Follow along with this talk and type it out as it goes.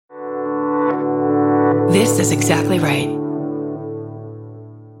This is exactly right.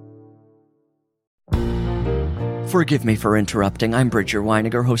 Forgive me for interrupting. I'm Bridger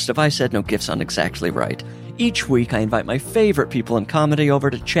Weiniger, host of I Said No Gifts on Exactly Right. Each week, I invite my favorite people in comedy over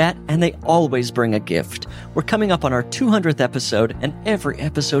to chat, and they always bring a gift. We're coming up on our 200th episode, and every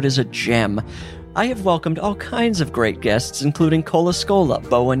episode is a gem. I have welcomed all kinds of great guests, including Cola Scola,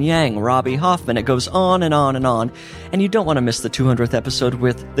 Bowen Yang, Robbie Hoffman. It goes on and on and on. And you don't want to miss the 200th episode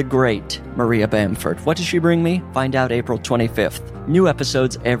with the great Maria Bamford. What does she bring me? Find out April 25th. New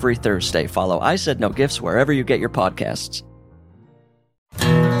episodes every Thursday. Follow I Said No Gifts wherever you get your podcasts.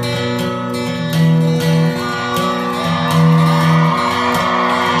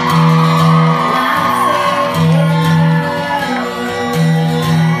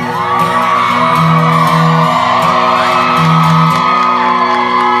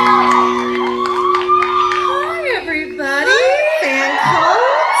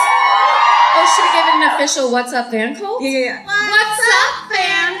 What's up, fan cult? Yeah. What's up,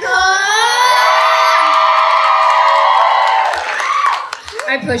 fan cult?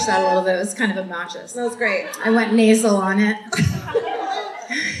 I pushed that a little bit. It was kind of obnoxious. That was great. I went nasal on it.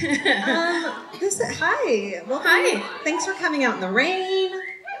 Hi. Well, hi. Thanks for coming out in the rain.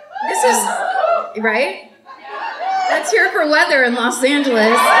 This is, right? That's here for weather in Los Angeles.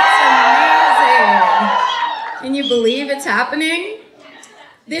 It's amazing. Can you believe it's happening?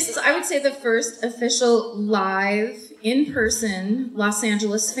 This is, I would say, the first official live, in-person Los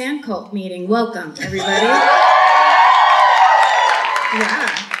Angeles fan cult meeting. Welcome, everybody. Yeah.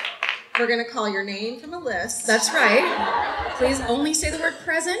 We're going to call your name from a list. That's right. Please only say the word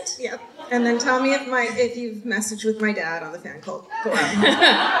present. Yep. And then tell me if you've messaged with my dad on the fan cult. Go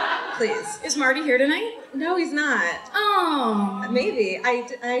out. Please. Is Marty here tonight? No, he's not. Oh. Maybe. I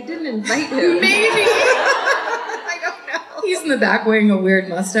didn't invite him. Maybe. I don't know. He's in the back wearing a weird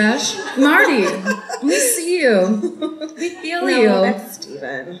mustache. Marty, we see you. We feel you. That's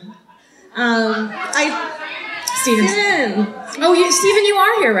Steven. Steven. Oh, Steven, you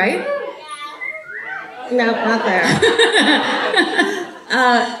are here, right? No, not there.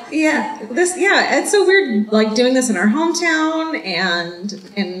 It's so weird, like doing this in our hometown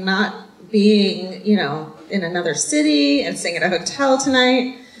and not being, in another city and staying at a hotel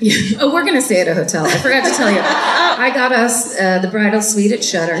tonight. Oh, we're gonna stay at a hotel. I forgot to tell you. I got us the bridal suite at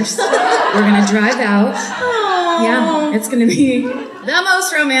Shutters. We're gonna drive out. Aww. Yeah, it's gonna be the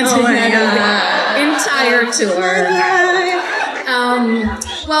most romantic night of the entire tour.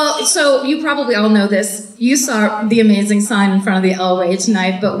 Well, so you probably all know this. You saw the amazing sign in front of the El Rey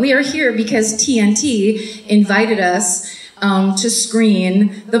tonight, but we are here because TNT invited us to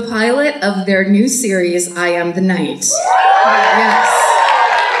screen the pilot of their new series, I Am the Night. Yes.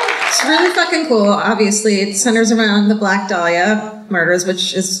 It's really fucking cool. Obviously, it centers around the Black Dahlia murders,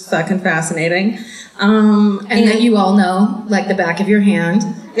 which is fucking fascinating. And that you all know, like the back of your hand.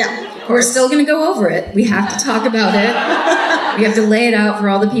 Yeah. We're still going to go over it. We have to talk about it. We have to lay it out for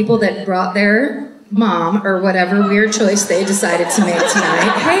all the people that brought their mom or whatever weird choice they decided to make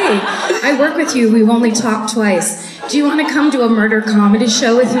tonight. Hey, I work with you. We've only talked twice. Do you want to come to a murder comedy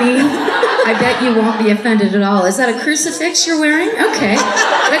show with me? I bet you won't be offended at all. Is that a crucifix you're wearing? Okay.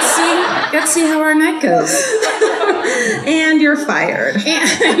 Let's see how our night goes. And you're fired.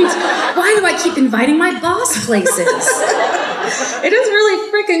 And why do I keep inviting my boss places? It is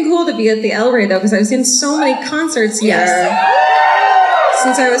really freaking cool to be at the El Rey, though, because I've seen so many concerts here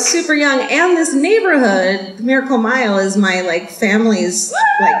since I was super young. And this neighborhood, Miracle Mile, is my, family's,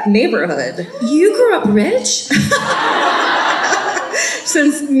 neighborhood. You grew up rich?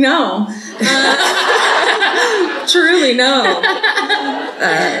 No. Truly, no.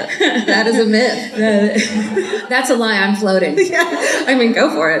 That is a myth. That's a lie. I'm floating. Yeah. I mean, go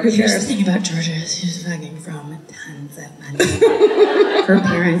for it. Here's the thing about Georgia. She's fucking from tons of money. Her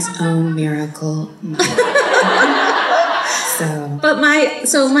parents own Miracle Mile. But my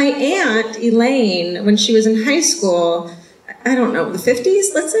aunt, Elaine, when she was in high school, I don't know, the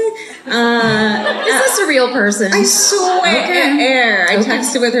 50s, let's say? Is this a real person? I swear. I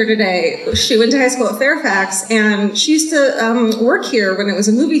texted with her today. She went to high school at Fairfax, and she used to work here when it was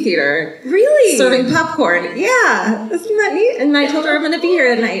a movie theater. Really? Serving popcorn. Yeah. Isn't that neat? And I told her I'm going to be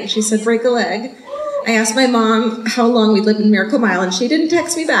here tonight. She said, break a leg. I asked my mom how long we'd lived in Miracle Mile, and she didn't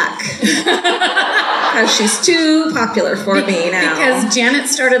text me back. Because she's too popular for me now. Because Janet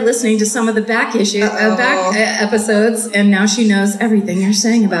started listening to some of the back episodes, and now she knows everything you're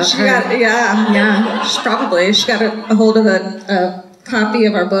saying about her. Yeah. She got a hold of a copy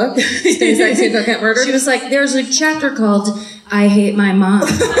of our book, Things I See Don't Get Murdered. She was like, there's a chapter called I Hate My Mom.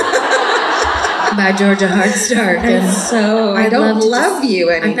 by Georgia Hardstark. And so I don't love you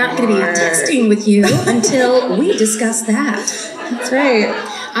anymore. I'm not going to be texting with you until we discuss that. That's right.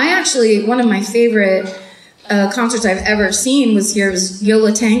 I actually, one of my favorite concerts I've ever seen was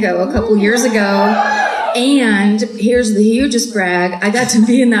Yola Tango a couple years ago. And here's the hugest brag. I got to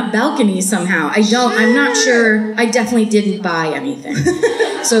be in that balcony somehow. I'm not sure. I definitely didn't buy anything.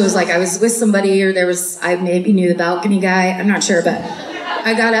 So it was like I was with somebody or I maybe knew the balcony guy. I'm not sure, but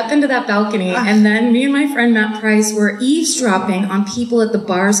I got up into that balcony and then me and my friend Matt Price were eavesdropping on people at the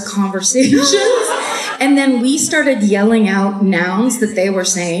bar's conversations. And then we started yelling out nouns that they were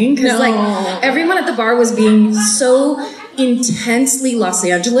saying. Because like everyone at the bar was being so intensely Los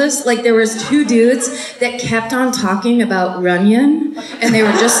Angeles. Like there was two dudes that kept on talking about Runyon, and they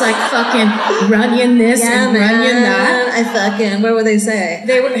were just like fucking Runyon this and Runyon that. What would they say?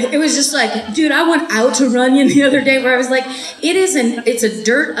 It was just like, dude, I went out to Runyon the other day where I was like, it's a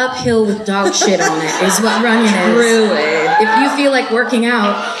dirt uphill with dog shit on it is what Runyon is. Really? If you feel like working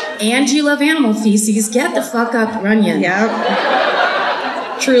out and you love animal feces, get the fuck up Runyon. Yep.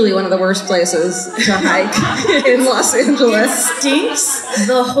 Truly one of the worst places to hike in Los Angeles. It stinks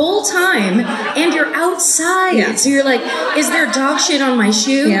the whole time, and you're outside. Yeah. So you're like, is there dog shit on my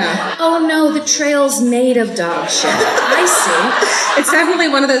shoe? Yeah. Oh no, the trail's made of dog shit. I see. It's definitely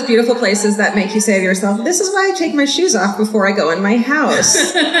one of those beautiful places that make you say to yourself, this is why I take my shoes off before I go in my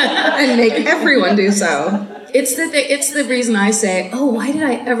house. And make everyone do so. It's the reason I say, oh, why did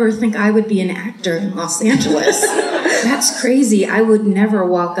I ever think I would be an actor in Los Angeles? That's crazy. I would never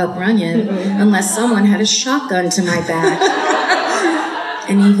walk up Runyon unless someone had a shotgun to my back.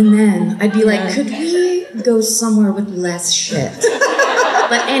 And even then, I'd be like, could we go somewhere with less shit?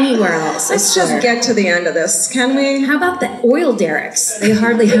 But anywhere else, Let's just get to the end of this, can we? How about the oil derricks? They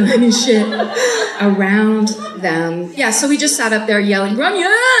hardly have any shit around them. Yeah, so we just sat up there yelling,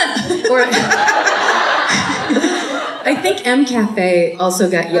 Runyon! Or... I think M Cafe also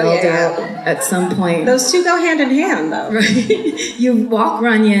got yelled out at some point. Those two go hand in hand, though. Right? You walk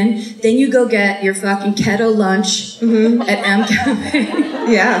Runyon, then you go get your fucking keto lunch at M Cafe.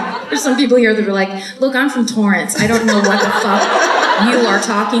 Yeah. There's some people here that are like, look, I'm from Torrance. I don't know what the fuck you are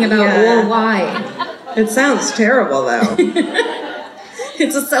talking about or why. It sounds terrible, though.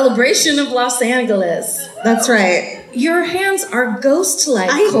 It's a celebration of Los Angeles. That's right. Your hands are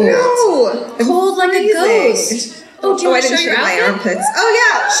ghost-like cold. I know. Cold like a ghost. Oh, do you want to show your outfit? My armpits. Oh,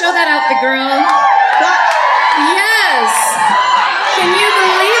 yeah. Show that outfit, girl. What? Yes. Can you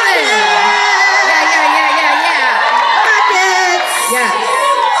believe it? Yeah. Pockets. Yeah.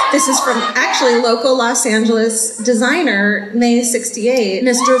 This is from actually local Los Angeles designer, May 68.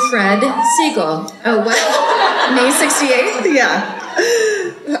 Mr. Fred Siegel. Oh, what? May 68?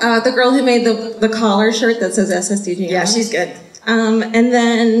 Yeah. The girl who made the collar shirt that says SSDG. Yeah, she's good. And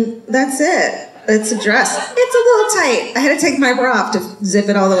then that's it. It's a dress. It's a little tight. I had to take my bra off to zip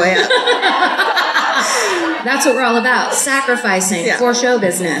it all the way up. That's what we're all about. Sacrificing for show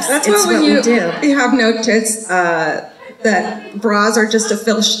business. That's what we do. You have no tits. That bras are just to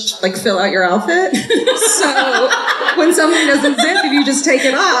fill out your outfit. So when something doesn't zip, if you just take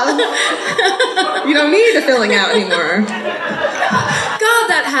it off, you don't need the filling out anymore. God,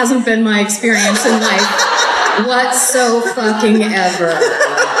 that hasn't been my experience in life whatsoever.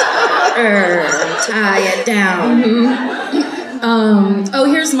 Tie it down.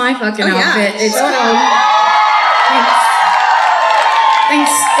 Here's my fucking outfit. It's called.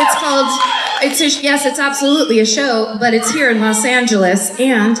 Thanks. It's called. Yes, it's absolutely a show, but it's here in Los Angeles,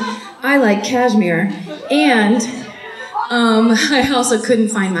 and I like cashmere, and I also couldn't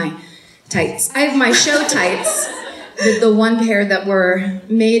find my tights. I have my show tights, the one pair that were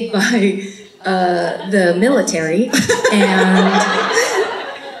made by the military, and.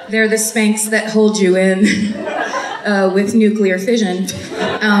 They're the Spanx that hold you in with nuclear fission.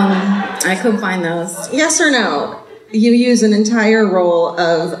 I couldn't find those. Yes or no? You use an entire roll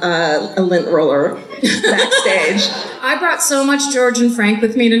of a lint roller backstage. I brought so much George and Frank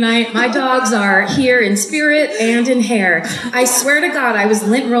with me tonight. My dogs are here in spirit and in hair. I swear to God, I was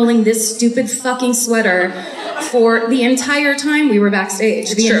lint rolling this stupid fucking sweater for the entire time we were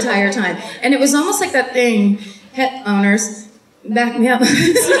backstage. Entire time. And it was almost like that thing, pet owners, back me up.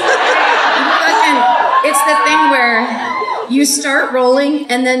 It's the thing where you start rolling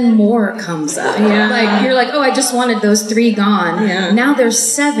and then more comes up. Yeah. Like you're like, oh, I just wanted those 3 gone. Yeah. Now there's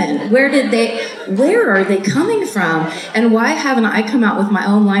 7. Where are they coming from? And why haven't I come out with my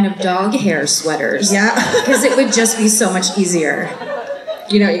own line of dog hair sweaters? Yeah. Because it would just be so much easier.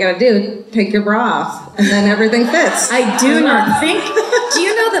 you know what you gotta do? Take your bra off, and then everything fits. I do not think. Do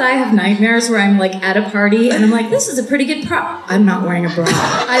you know that I have nightmares where I'm like at a party and I'm like, this is a pretty good prop. I'm not wearing a bra.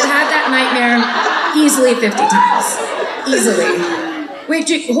 I've had that nightmare easily 50 times. Easily. Wait,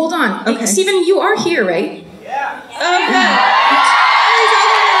 Jake, hold on. Okay. Stephen, you are here, right? Yeah. Okay.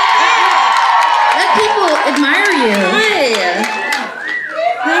 Let people admire you.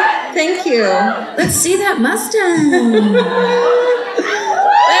 Hi. Thank you. Let's see that mustache.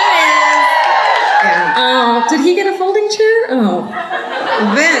 Yeah. Oh, did he get a folding chair? Oh,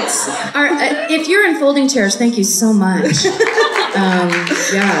 Vince. If you're in folding chairs, thank you so much.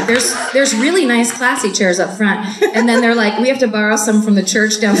 Yeah, there's really nice, classy chairs up front, and then they're like, we have to borrow some from the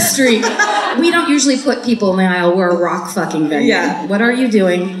church down the street. We don't usually put people in the aisle. We're a rock fucking venue. Yeah. What are you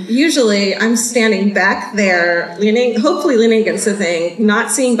doing? Usually, I'm standing back there, hopefully leaning against the thing, not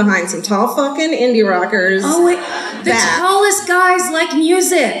seeing behind some tall fucking indie rockers. Oh, wait, the tallest guys like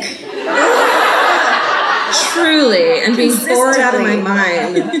music. Truly, and being bored out of my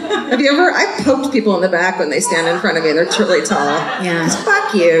mind. Have you ever? I've poked people in the back when they stand in front of me and they're truly tall. Yeah.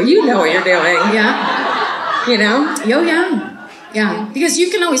 Fuck you. You know what you're doing. Yeah. You know? Oh, yeah. Yeah. Because you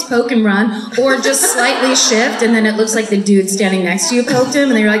can always poke and run or just slightly shift and then it looks like the dude standing next to you poked him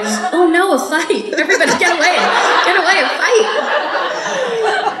and then you're like, oh no, a fight. Everybody get away. Get away, a fight.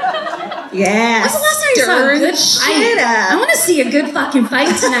 Yeah. When's the last time you saw a good fight? I want to see a good fucking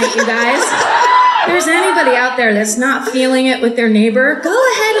fight tonight, you guys. If there's anybody out there that's not feeling it with their neighbor,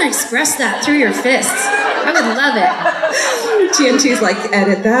 go ahead and express that through your fists. I would love it. TNT's like,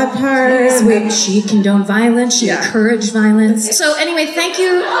 edit that part. Wait, she condoned violence, she encouraged violence. So anyway, thank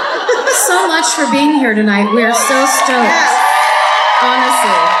you so much for being here tonight. We are so stoked.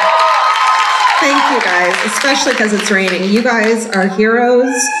 Honestly. Thank you guys, especially because it's raining. You guys are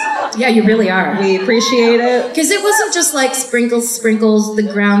heroes. Yeah, you really are. We appreciate it. Because it wasn't just like sprinkles, the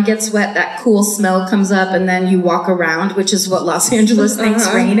ground gets wet, that cool smell comes up, and then you walk around, which is what Los Angeles thinks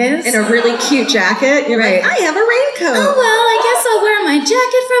rain is. In a really cute jacket. You're right. Like, I have a raincoat. Oh, well, I guess I'll wear my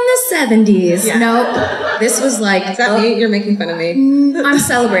jacket from the 70s. Yeah. Nope. This was like... Is that me? You're making fun of me. I'm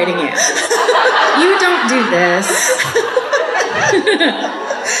celebrating it. You don't do this.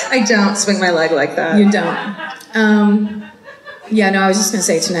 I don't swing my leg like that. You don't. Yeah, no, I was just going to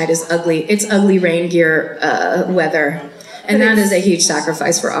say tonight is ugly. It's ugly rain gear weather. And that is a huge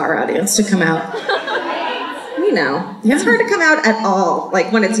sacrifice for our audience to come out. We know. Yeah. It's hard to come out at all,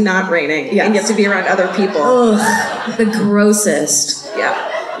 like when it's not raining. Yes. And you have to be around other people. Ugh, the grossest.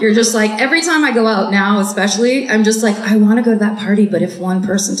 Yeah. You're just like, every time I go out now, especially, I'm just like, I want to go to that party, but if one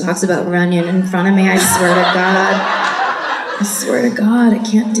person talks about Runyon in front of me, I swear to God. I swear to God, I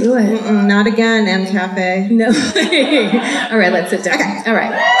can't do it. Not again, M Cafe. No. All right, let's sit down. Okay. All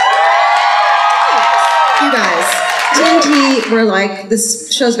right. You guys. TNT, we're like,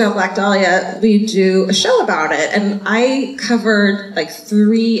 this show's about Black Dahlia. We do a show about it. And I covered like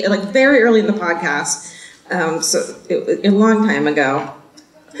very early in the podcast. So it was a long time ago.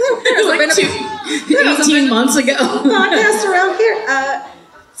 It was like 18 months ago. Podcast around here.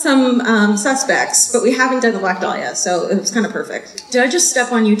 Some suspects, but we haven't done the Black Dahlia, so it was kind of perfect. Did I just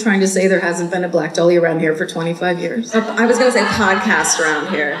step on you trying to say there hasn't been a Black Dahlia around here for 25 years? I was going to say podcast around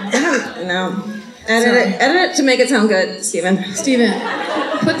here. No. Edit it to make it sound good, Steven. Steven,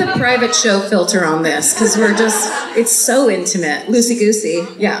 put the private show filter on this, because it's so intimate. Loosey-goosey.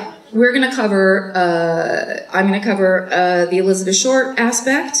 Yeah. We're going to cover, I'm going to cover the Elizabeth Short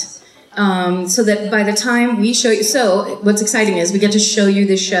aspect. So that by the time we show you, so what's exciting is we get to show you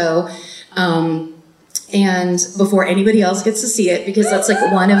the show, and before anybody else gets to see it, because that's like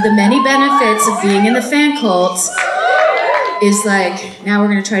one of the many benefits of being in the fan cult, is like, now we're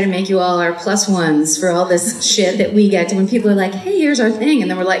going to try to make you all our plus ones for all this shit that we get to when people are like, hey, here's our thing,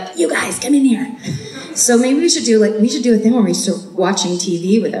 and then we're like, you guys, come in here. So maybe we should do a thing where we start watching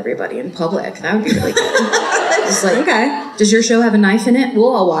TV with everybody in public. That would be really good. It's like, okay, does your show have a knife in it?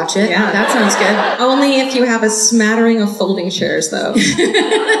 We'll all watch it. Yeah. That sounds good. Only if you have a smattering of folding chairs, though.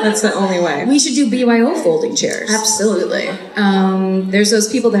 That's the only way. We should do BYO folding chairs. Absolutely. There's those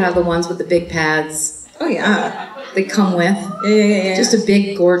people that have the ones with the big pads. Oh, yeah. They come with. Yeah. Just a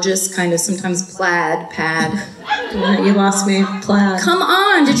big, gorgeous, kind of sometimes plaid pad. You lost me. Plaid. Come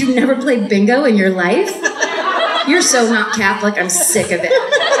on, did you never play bingo in your life? You're so not Catholic, I'm sick of it.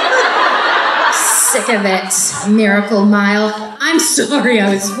 Sick of it. Miracle Mile. I'm sorry I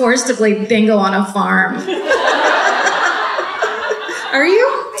was forced to play bingo on a farm. Are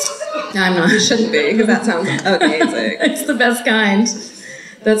you? No, I'm not. You shouldn't be, because that sounds amazing. It's the best kind.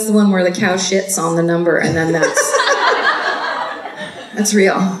 That's the one where the cow shits on the number, and then that's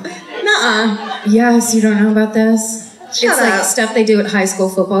real. Nuh-uh. Yes, you don't know about this? It's like stuff they do at high school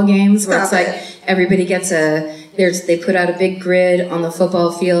football games where it's like everybody gets they put out a big grid on the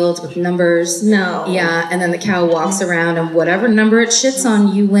football field with numbers. No. Yeah, and then the cow walks around and whatever number it shits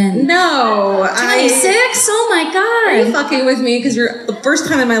on, you win. No. 26? Oh my God. Are you fucking with me? Because you're the first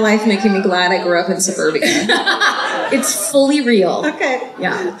time in my life making me glad I grew up in suburbia. It's fully real. Okay.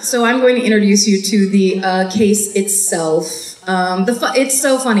 Yeah. So I'm going to introduce you to the case itself. It's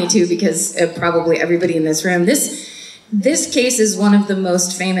so funny too because probably everybody in this room, this case is one of the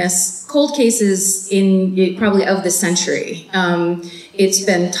most famous cold cases in probably of the century. It's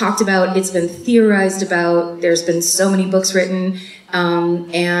been talked about, it's been theorized about, there's been so many books written,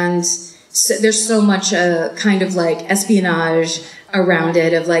 and so there's so much kind of like espionage around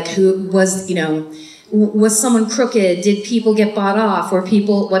it of like who was, was someone crooked? Did people get bought off? Or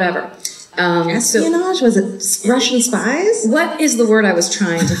people, whatever. Espionage? Was it Russian spies? What is the word I was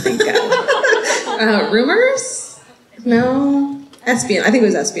trying to think of? Rumors? No. Espionage. I think it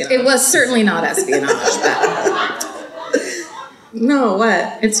was espionage. It was certainly not espionage, but... No,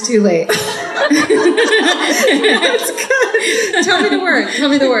 what? It's too late. It's good. Tell me the word. Tell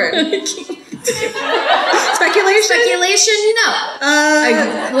me the word. Speculation? Speculation? No.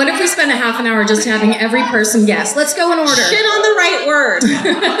 What if we spend a half an hour just having every person guess? Let's go in order. Shit on the right word.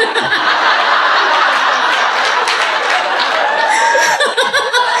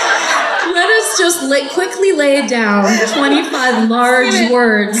 Just quickly lay down 25 large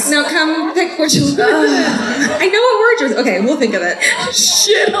words. No, come pick which one. I know what word you're... Okay, we'll think of it.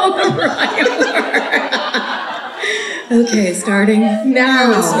 Shit on the right word. Okay, starting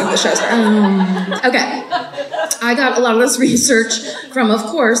now. The show starts. Okay. I got a lot of this research from, of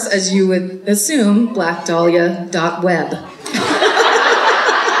course, as you would assume, blackdahlia.web.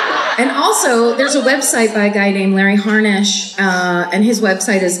 And also, there's a website by a guy named Larry Harnish, and his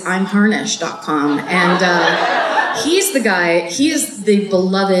website is imharnish.com. And he's the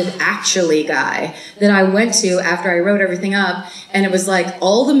beloved actually guy that I went to after I wrote everything up. And it was like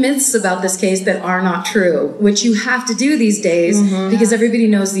all the myths about this case that are not true, which you have to do these days because everybody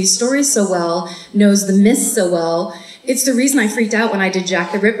knows these stories so well, knows the myths so well. It's the reason I freaked out when I did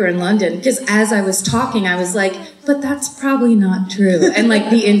Jack the Ripper in London, because as I was talking, I was like, but that's probably not true. And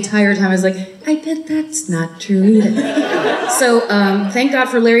like the entire time I was like, I bet that's not true either. So thank God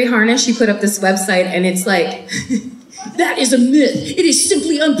for Larry Harnish. He put up this website and it's like, that is a myth. It is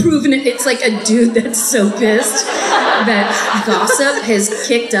simply unproven. It's like a dude that's so pissed that gossip has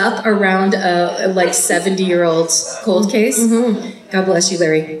kicked up around a like 70-year-old cold case. God bless you,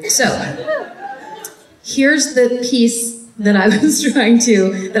 Larry. So here's the piece that I was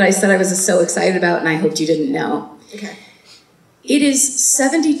that I said I was so excited about and I hoped you didn't know. Okay. It is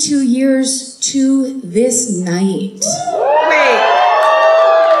 72 years to this night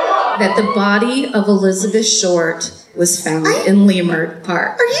that the body of Elizabeth Short was found in Leimert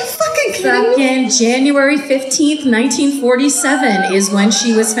Park. Are you fucking kidding me? January 15th, 1947 is when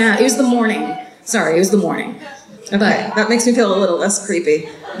she was found. It was the morning. Sorry, it was the morning. Okay, that makes me feel a little less creepy.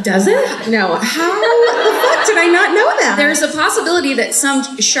 Does it? No. How the fuck did I not know that? There's a possibility that some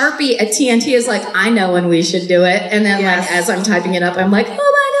Sharpie at TNT is like, I know when we should do it. And then like as I'm typing it up, I'm like,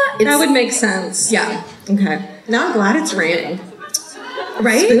 oh my God. That would make sense. Yeah. Okay. Now I'm glad it's raining.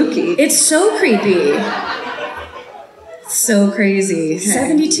 Right? Spooky. It's so creepy. So crazy. Okay.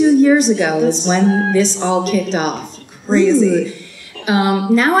 72 years ago is when this all kicked off. Crazy.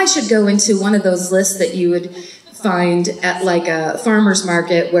 Now I should go into one of those lists that you would find at like a farmer's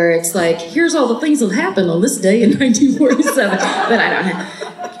market where it's like, here's all the things that happened on this day in 1947. But I don't have.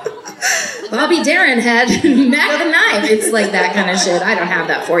 Bobby Darin had Mac the Knife. It's like that kind of shit. I don't have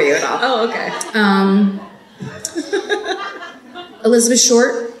that for you at all. Oh, okay. Elizabeth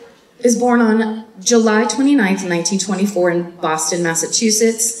Short is born on July 29th, 1924 in Boston,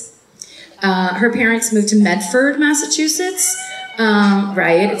 Massachusetts. Her parents moved to Medford, Massachusetts.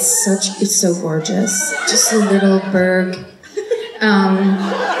 Right, it's so gorgeous. Just a little burg.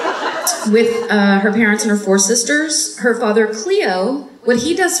 With her parents and her 4 sisters. Her father, Cleo, what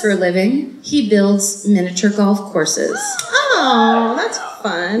he does for a living, he builds miniature golf courses. Oh, that's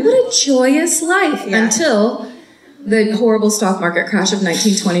fun. What a joyous life. Yeah. Until the horrible stock market crash of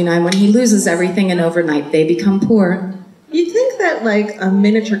 1929 when he loses everything and overnight they become poor. You'd think that like a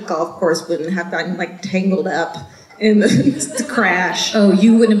miniature golf course wouldn't have gotten like tangled up in the crash. Oh,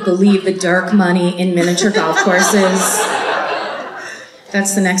 you wouldn't believe the dark money in miniature golf courses.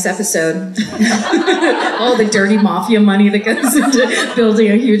 That's the next episode. All the dirty mafia money that goes into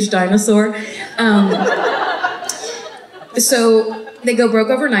building a huge dinosaur. So they go broke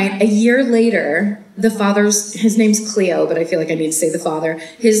overnight. A year later, his name's Cleo, but I feel like I need to say the father.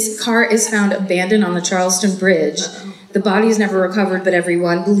 His car is found abandoned on the Charleston Bridge. The body is never recovered, but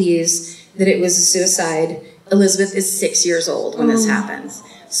everyone believes that it was a suicide. Elizabeth is 6 years old when this happens.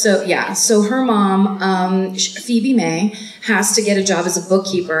 So her mom, Phoebe May, has to get a job as a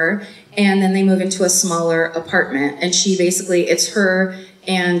bookkeeper, and then they move into a smaller apartment. And she basically, it's her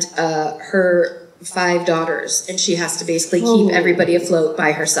and her 5 daughters, and she has to basically keep everybody afloat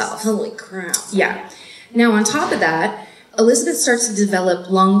by herself. Holy crap. Yeah. Now, on top of that, Elizabeth starts to develop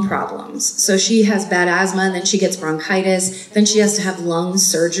lung problems. So she has bad asthma, and then she gets bronchitis, then she has to have lung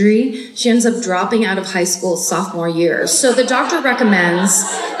surgery. She ends up dropping out of high school sophomore year. So the doctor recommends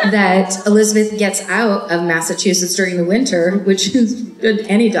that Elizabeth gets out of Massachusetts during the winter, which is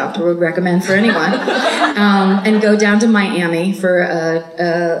any doctor would recommend for anyone, and go down to Miami for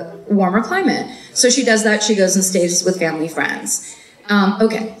a warmer climate. So she does that. She goes and stays with family friends.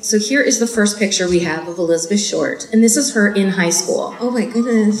 Okay, so here is the first picture we have of Elizabeth Short, and this is her in high school. Oh my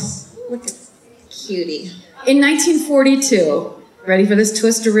goodness. Look at cutie. In 1942, ready for this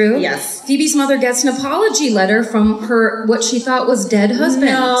twisteroo? Yes. Phoebe's mother gets an apology letter from her, what she thought was dead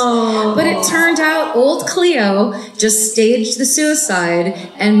husband. No. But it turned out old Cleo just staged the suicide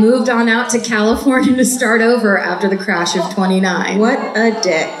and moved on out to California to start over after the crash of 29. What a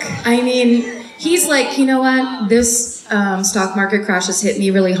dick. I mean, he's like, you know what? This stock market crash has hit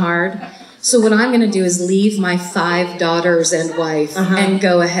me really hard. So what I'm going to do is leave my 5 daughters and wife and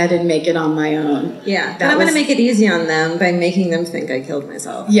go ahead and make it on my own. Yeah, and I'm going to make it easy on them by making them think I killed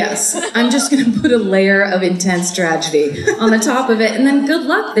myself. Yes, I'm just going to put a layer of intense tragedy on the top of it, and then good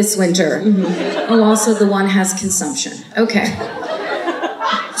luck this winter. Oh, also the one has consumption. Okay.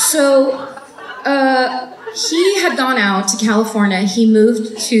 So, he had gone out to California. He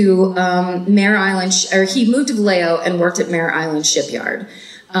moved to Mare Island, he moved to Vallejo and worked at Mare Island Shipyard,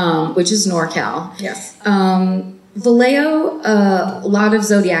 which is NorCal. Yes. Vallejo, a lot of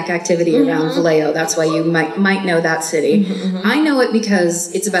Zodiac activity around Vallejo. That's why you might know that city. I know it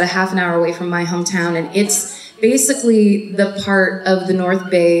because it's about a half an hour away from my hometown, and it's basically the part of the North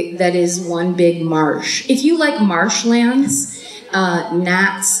Bay that is one big marsh. If you like marshlands,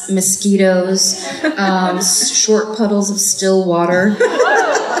 gnats, mosquitoes, short puddles of still water.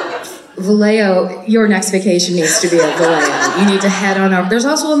 Vallejo, your next vacation needs to be at Vallejo. You need to head on over. There's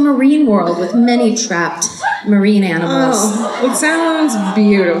also a marine world with many trapped marine animals. Oh, it sounds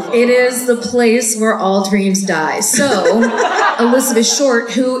beautiful. It is the place where all dreams die. So, Elizabeth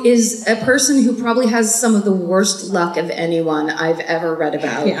Short, who is a person who probably has some of the worst luck of anyone I've ever read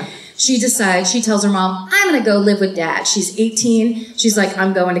about. Yeah. She tells her mom, I'm going to go live with dad. She's 18. She's like,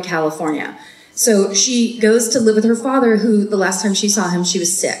 I'm going to California. So she goes to live with her father, who the last time she saw him, she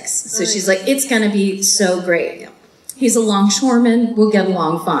was 6. So she's like, it's going to be so great. He's a longshoreman. We'll get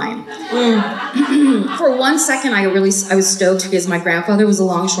along fine. For 1 second, I was stoked because my grandfather was a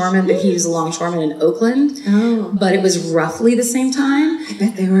longshoreman, but he was a longshoreman in Oakland. Oh. But it was roughly the same time. I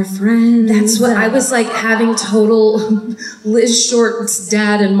bet they were friends. That's what I was like, having total Liz Short's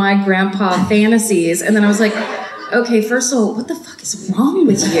dad and my grandpa fantasies. And then I was like, okay, first of all, what the fuck is wrong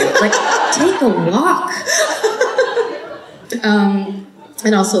with you? Like, take a walk.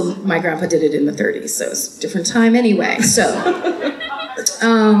 And also, my grandpa did it in the 30s, so it's a different time anyway. So,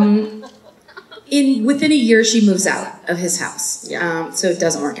 within a year, she moves out of his house. So it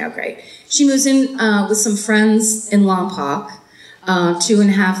doesn't work out great. She moves in with some friends in Lompoc,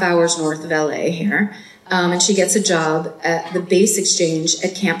 2.5 hours north of LA here. And she gets a job at the base exchange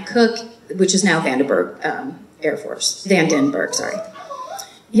at Camp Cook, which is now Vandenberg Air Force. Vandenberg, sorry.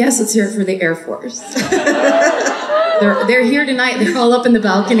 Yes, let's hear it for the Air Force. They're here tonight. They're all up in the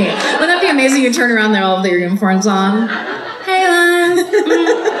balcony. Wouldn't that be amazing? You turn around, they're all with their uniforms on. Hey, Lon.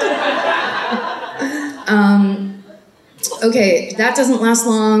 Okay, that doesn't last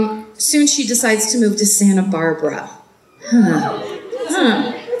long. Soon she decides to move to Santa Barbara.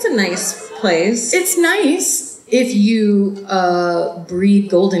 It's a nice place. It's nice if you breed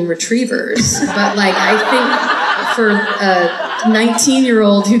golden retrievers, but like I think for a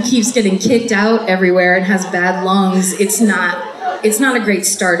 19-year-old who keeps getting kicked out everywhere and has bad lungs, it's not a great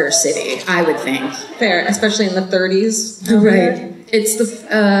starter city, I would think. Fair, especially in the 30s. Right. It's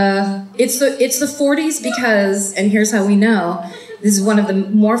the 40s because, and here's how we know. This is one of the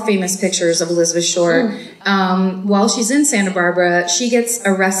more famous pictures of Elizabeth Short. While she's in Santa Barbara, she gets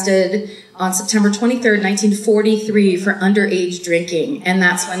arrested on September 23rd, 1943 for underage drinking. And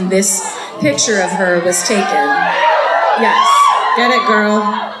that's when this picture of her was taken. Yes. Get it, girl.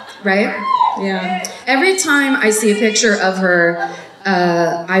 Right? Yeah. Every time I see a picture of her,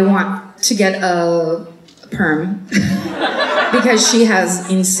 I want to get a perm because she has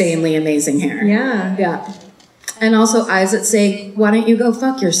insanely amazing hair. Yeah. Yeah. And also eyes that say, why don't you go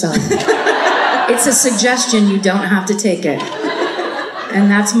fuck yourself? It's a suggestion, you don't have to take it. And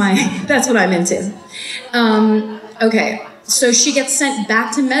that's what I'm into. Okay, so she gets sent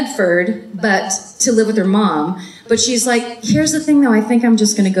back to Medford, but to live with her mom. But she's like, here's the thing though, I think I'm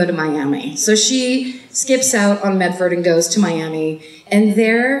just gonna go to Miami. So she skips out on Medford and goes to Miami. And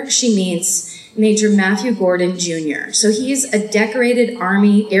there she meets Major Matthew Gordon Jr. So he's a decorated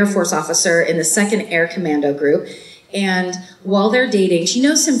Army Air Force officer in the 2nd Air Commando Group. And while they're dating, she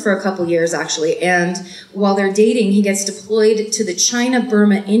knows him for a couple years actually, and while they're dating, he gets deployed to the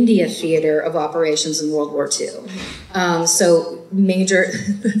China-Burma-India Theater of Operations in World War II. So Major,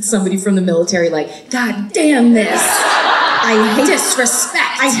 somebody from the military like, God damn this! I hate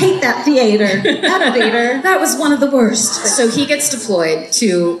disrespect. I hate that theater. That theater. That was one of the worst. So he gets deployed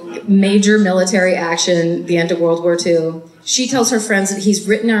to major military action, the end of World War II. She tells her friends that he's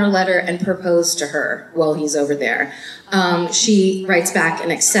written her a letter and proposed to her while he's over there. She writes back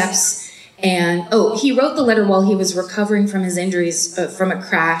and accepts. And, he wrote the letter while he was recovering from his injuries from a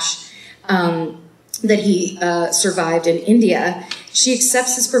crash that he survived in India. She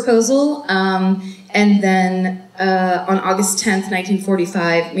accepts his proposal. And then on August 10th,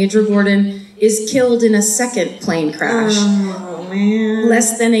 1945, Major Gordon is killed in a second plane crash. Oh, man.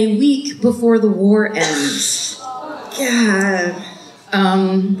 Less than a week before the war ends. God.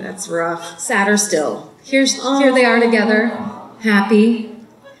 That's rough. Sadder still. Here they are together, happy,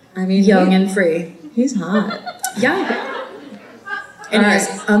 I mean, young and free. He's hot. Yeah. And he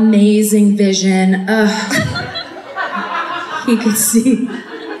has amazing vision. He could see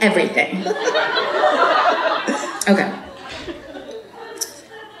everything. Okay.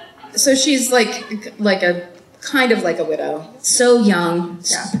 So she's like a kind of like a widow. So young,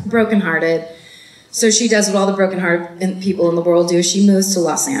 brokenhearted. So she does what all the broken-hearted people in the world do. She moves to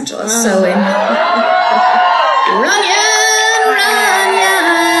Los Angeles. So run,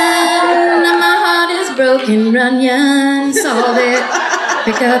 my heart is broken. Run, solve it.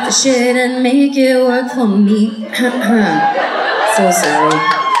 Pick up the shit and make it work for me. So sorry.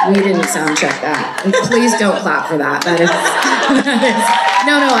 We didn't sound check that. Please don't clap for that. That is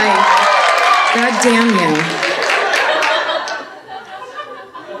God damn you.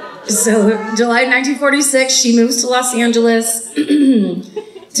 So, July 1946, she moves to Los Angeles to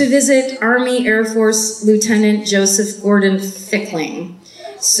visit Army Air Force Lieutenant Joseph Gordon Fickling.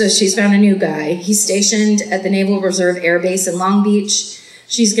 So she's found a new guy. He's stationed at the Naval Reserve Air Base in Long Beach.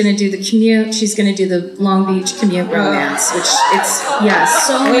 She's going to do the commute. She's going to do the Long Beach commute romance, which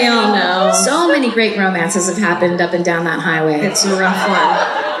we all know. So many great romances have happened up and down that highway. It's a rough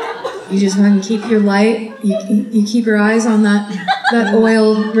one. You just want to keep your light. You keep your eyes on that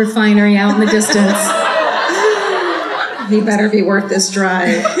oil refinery out in the distance. He better be worth this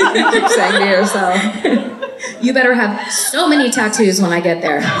drive. You keep saying to yourself. You better have so many tattoos when I get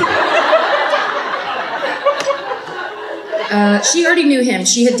there. She already knew him.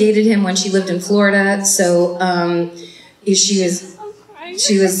 She had dated him when she lived in Florida, so she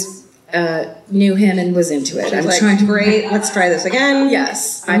knew him and was into it. I'm like, great, let's try this again.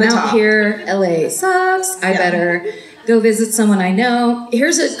 Yes, I'm out here. LA sucks. I better go visit someone I know.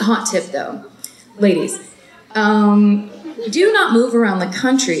 Here's a hot tip, though, ladies. Do not move around the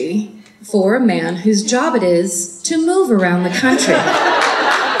country for a man whose job it is to move around the country.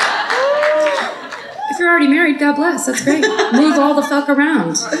 If you're already married, God bless, that's great. Move all the fuck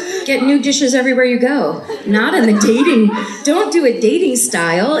around. Get new dishes everywhere you go. Not in the dating, don't do a dating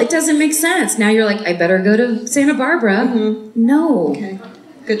style. It doesn't make sense. Now you're like, I better go to Santa Barbara. Mm-hmm. No. Okay,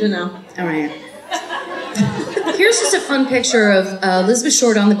 good to know. All right. Here's just a fun picture of Elizabeth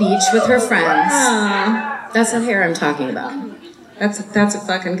Short on the beach with her friends. That's the hair I'm talking about. That's a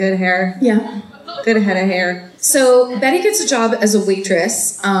fucking good hair. Yeah. Good head of hair. So Betty gets a job as a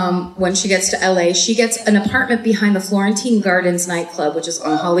waitress when she gets to LA. She gets an apartment behind the Florentine Gardens nightclub, which is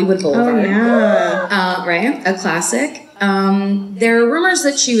on Hollywood Boulevard. Oh, yeah. Right? A classic. There are rumors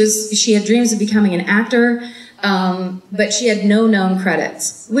that she had dreams of becoming an actor, but she had no known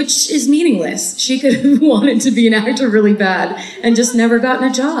credits, which is meaningless. She could have wanted to be an actor really bad and just never gotten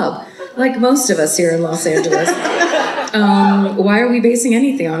a job, like most of us here in Los Angeles. Why are we basing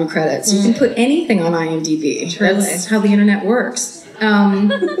anything on credits? You can put anything on IMDb. Truly. That's how the internet works.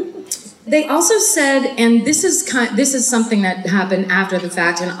 They also said, and this is something that happened after the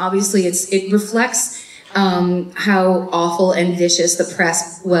fact, and obviously it reflects how awful and vicious the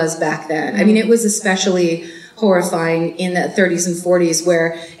press was back then. I mean, it was especially horrifying in the 30s and 40s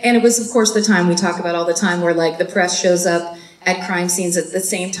and it was, of course, the time we talk about all the time where, like, the press shows up at crime scenes at the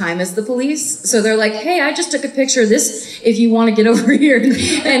same time as the police. So they're like, hey, I just took a picture of this if you want to get over here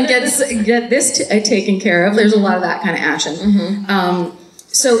and get this taken care of. There's a lot of that kind of action.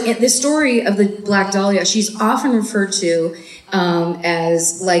 So in the story of the Black Dahlia, she's often referred to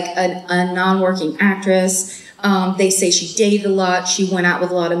as like a non-working actress. They say she dated a lot. She went out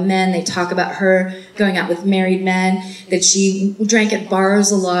with a lot of men. They talk about her going out with married men, that she drank at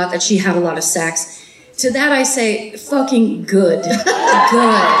bars a lot, that she had a lot of sex. To that I say, fucking good. Good.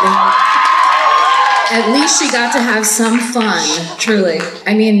 At least she got to have some fun. Truly.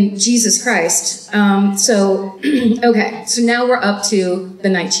 I mean, Jesus Christ. Okay, so now we're up to the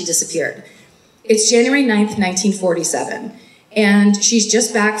night she disappeared. It's January 9th, 1947. And she'd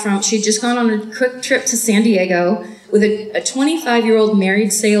just gone on a quick trip to San Diego with a 25-year-old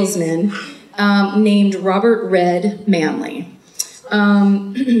married salesman named Robert Red Manley.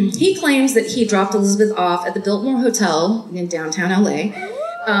 He claims that he dropped Elizabeth off at the Biltmore Hotel in downtown LA,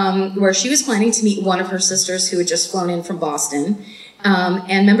 where she was planning to meet one of her sisters who had just flown in from Boston.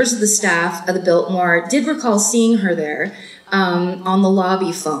 And members of the staff of the Biltmore did recall seeing her there on the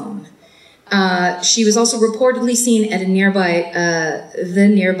lobby phone. She was also reportedly seen at the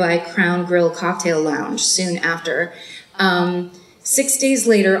nearby Crown Grill cocktail lounge soon after. 6 days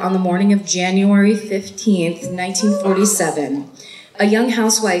later, on the morning of January 15th, 1947, a young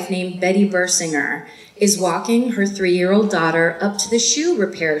housewife named Betty Bersinger is walking her 3-year-old daughter up to the shoe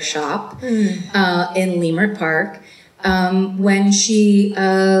repair shop in Leimert Park. When she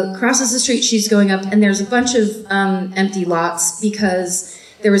crosses the street, she's going up, and there's a bunch of empty lots because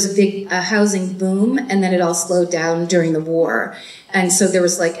there was a big housing boom, and then it all slowed down during the war. And so there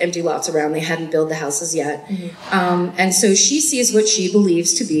was like empty lots around. They hadn't built the houses yet. And so she sees what she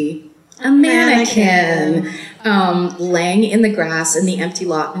believes to be a mannequin laying in the grass in the empty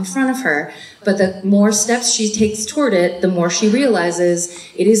lot in front of her. But the more steps she takes toward it, the more she realizes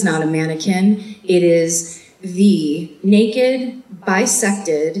it is not a mannequin. It is the naked,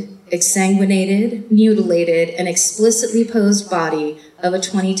 bisected, exsanguinated, mutilated, and explicitly posed body of a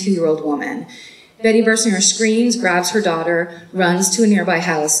 22-year-old woman. Betty Bersinger screams, grabs her daughter, runs to a nearby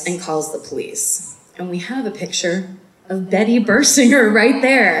house, and calls the police. And we have a picture of Betty Bersinger right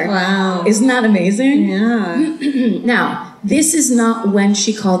there. Wow. Isn't that amazing? Yeah. Now, this is not when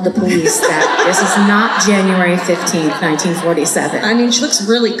she called the police. This is not January 15th, 1947. I mean, she looks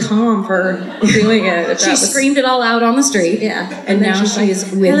really calm for doing it. She screamed it all out on the street. Yeah. And now she is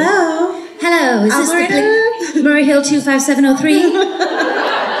with... Hello? Hello, is this the Murray Hill 25703?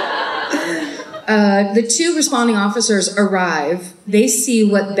 The two responding officers arrive. They see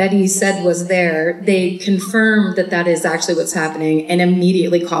what Betty said was there. They confirm that that is actually what's happening and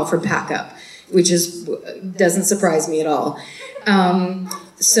immediately call for backup, which doesn't surprise me at all.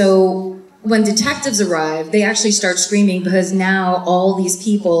 So when detectives arrive, they actually start screaming because now all these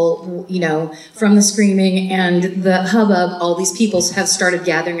people, you know, from the screaming and the hubbub, all these people have started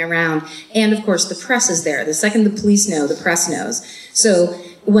gathering around. And of course, the press is there. The second the police know, the press knows. So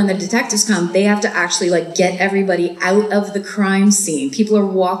when the detectives come, they have to actually like get everybody out of the crime scene. People are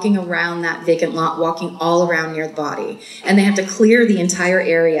walking around that vacant lot, walking all around near the body. And they have to clear the entire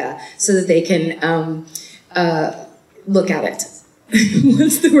area so that they can look at it.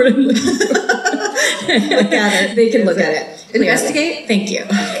 What's the word I'm looking for? Look at it. They can look at it. Investigate? Thank you.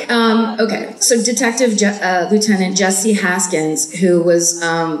 Okay, so Detective Lieutenant Jesse Haskins, who was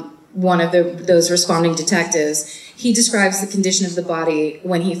one of those responding detectives, he describes the condition of the body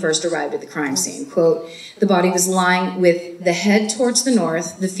when he first arrived at the crime scene. Quote, the body was lying with the head towards the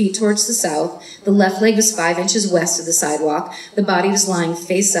north, the feet towards the south, the left leg was 5 inches west of the sidewalk, the body was lying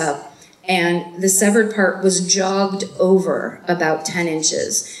face up, and the severed part was jogged over about 10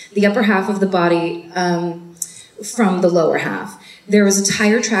 inches. The upper half of the body from the lower half. There was a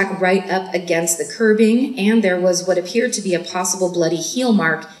tire track right up against the curbing, and there was what appeared to be a possible bloody heel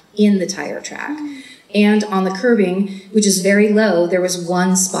mark in the tire track. And on the curbing, which is very low, there was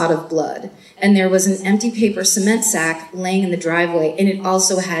one spot of blood. And there was an empty paper cement sack laying in the driveway, and it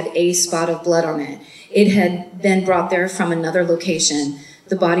also had a spot of blood on it. It had been brought there from another location.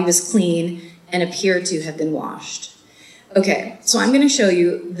 The body was clean and appeared to have been washed. Okay, so I'm going to show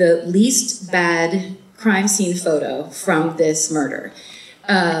you the least bad crime scene photo from this murder.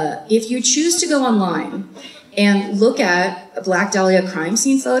 If you choose to go online and look at Black Dahlia crime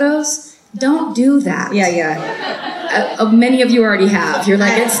scene photos, don't do that. Yeah. Many of you already have. You're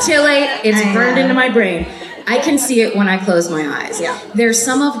like, it's too late. It's burned into my brain. I can see it when I close my eyes. Yeah. They're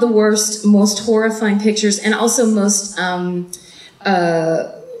some of the worst, most horrifying pictures, and also most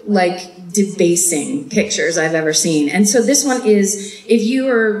like debasing pictures I've ever seen. And so this one is, if you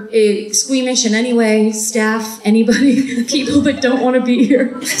are squeamish in any way, staff, anybody, people that don't want to be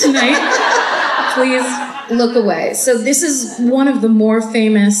here tonight, please look away. So this is one of the more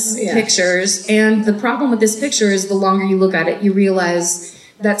famous pictures, and the problem with this picture is the longer you look at it, you realize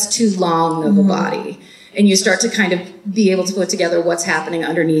that's too long of a body. And you start to kind of be able to put together what's happening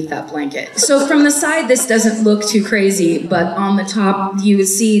underneath that blanket. So from the side, this doesn't look too crazy, but on the top, you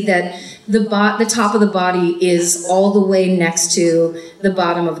see that the top of the body is all the way next to the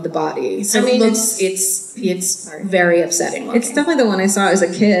bottom of the body. So it's very upsetting looking. It's definitely the one I saw as a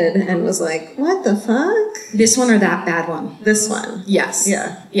kid and was like, what the fuck? This one or that bad one? This one. Yes.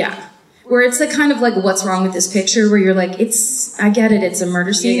 Yeah. Yeah. Where it's the kind of like, what's wrong with this picture? Where you're like, I get it, it's a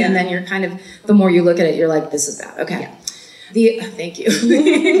murder scene, and then you're kind of, the more you look at it, you're like, this is bad. Okay. Thank you.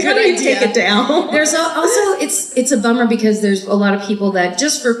 Good How do you take it down? There's also, it's a bummer because there's a lot of people that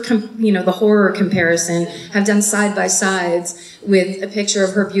just for, the horror comparison have done side by sides with a picture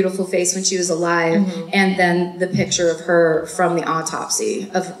of her beautiful face when she was alive and then the picture of her from the autopsy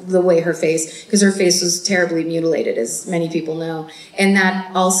of the way her face, because her face was terribly mutilated, as many people know. And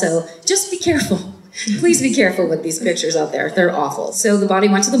that also, just be careful. Please be careful with these pictures out there. They're awful. So the body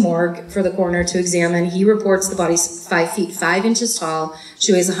went to the morgue for the coroner to examine. He reports the body's 5 feet 5 inches tall.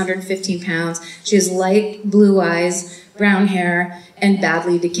 She weighs 115 pounds. She has light blue eyes, brown hair, and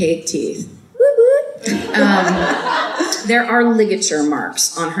badly decayed teeth. There are ligature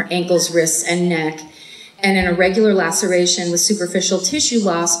marks on her ankles, wrists, and neck, and an irregular laceration with superficial tissue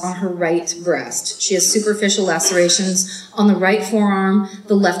loss on her right breast. She has superficial lacerations on the right forearm,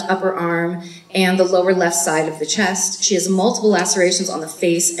 the left upper arm, and the lower left side of the chest. She has multiple lacerations on the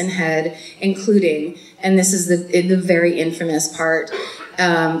face and head, including, and this is the very infamous part,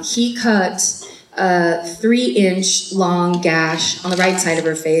 he cut a 3-inch long gash on the right side of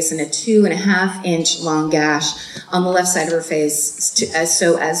her face and a 2.5-inch long gash on the left side of her face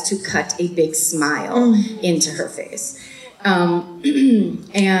so as to cut a big smile into her face.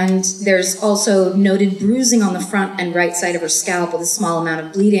 And there's also noted bruising on the front and right side of her scalp with a small amount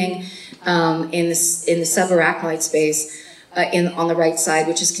of bleeding in the subarachnoid space on the right side,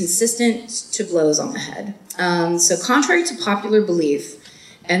 which is consistent to blows on the head. So contrary to popular belief,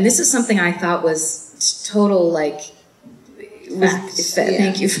 and this is something I thought was total, fact.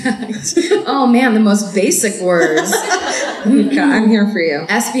 Thank you, fact. Oh man, the most basic words. I'm here for you.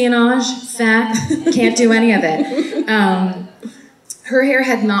 Espionage, fact, can't do any of it. Her hair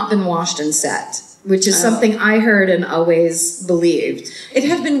had not been washed and set, which is something I heard and always believed. It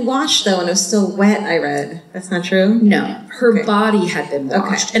had been washed, though, and it was still wet, I read. That's not true? No. Her body had been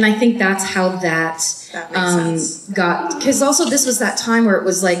washed. Okay. And I think that's how that makes sense. Because also this was that time where it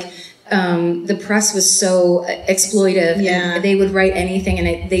was like, the press was so exploitive, and they would write anything,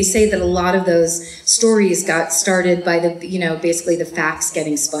 and they say that a lot of those stories got started by basically the facts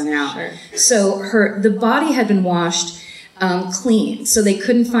getting spun out. Sure. So the body had been washed clean, so they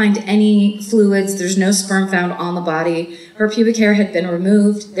couldn't find any fluids. There's no sperm found on the body. Her pubic hair had been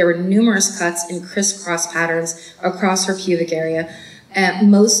removed. There were numerous cuts in crisscross patterns across her pubic area.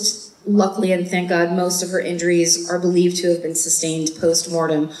 Luckily, and thank God, most of her injuries are believed to have been sustained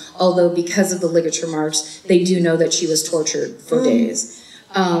post-mortem, although because of the ligature marks, they do know that she was tortured for days.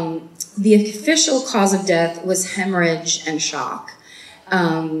 The official cause of death was hemorrhage and shock.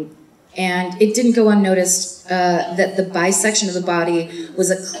 And it didn't go unnoticed that the bisection of the body was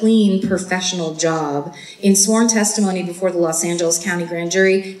a clean professional job. In sworn testimony before the Los Angeles County Grand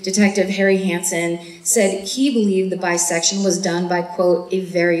Jury, Detective Harry Hansen said he believed the bisection was done by, quote, a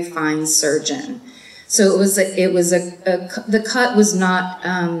very fine surgeon. So the cut was not,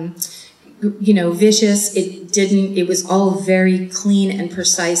 vicious. It was all very clean and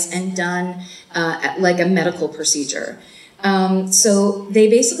precise and done like a medical procedure. So they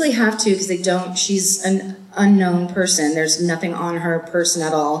basically have to, because she's an unknown person. There's nothing on her person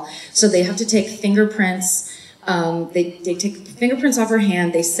at all. So they have to take fingerprints. They take fingerprints off her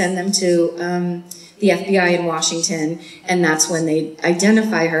hand. They send them to the FBI in Washington, and that's when they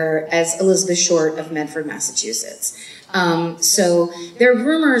identify her as Elizabeth Short of Medford, Massachusetts. So there are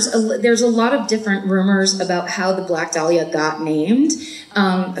rumors, there's a lot of different rumors about how the Black Dahlia got named.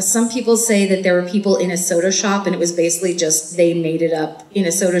 Some people say that there were people in a soda shop and it was basically just they made it up in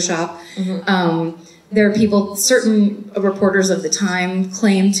a soda shop. There are people, certain reporters of the time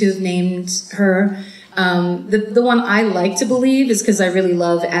claim to have named her. The one I like to believe is because I really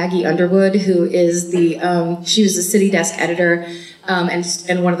love Aggie Underwood, who is she was the city desk editor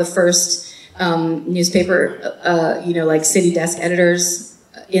and one of the first newspaper, city desk editors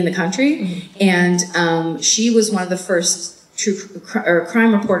in the country. And she was one of the first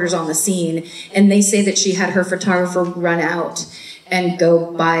crime reporters on the scene, and they say that she had her photographer run out and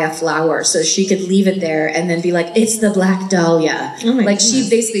go buy a flower so she could leave it there and then be like, it's the Black Dahlia. Oh my goodness. She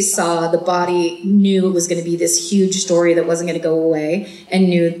basically saw the body, knew it was going to be this huge story that wasn't going to go away, and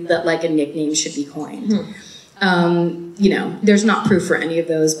knew that like a nickname should be coined. There's not proof for any of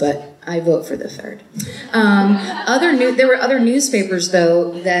those, but I vote for the third. There were other newspapers,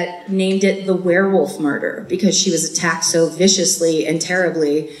 though, that named it the werewolf murder because she was attacked so viciously and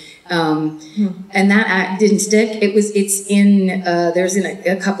terribly. And that act didn't stick. There's in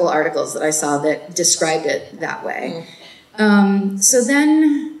a couple articles that I saw that described it that way. So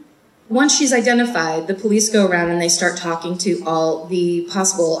then, once she's identified, the police go around and they start talking to all the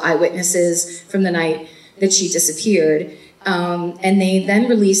possible eyewitnesses from the night that she disappeared. And they then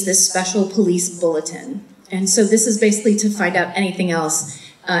release this special police bulletin. And so this is basically to find out anything else,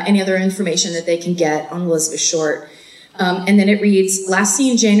 any other information that they can get on Elizabeth Short. And then it reads, last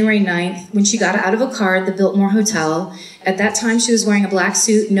seen January 9th, when she got out of a car at the Biltmore Hotel. At that time, she was wearing a black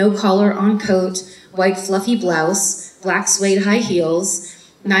suit, no collar on coat, white fluffy blouse, black suede high heels,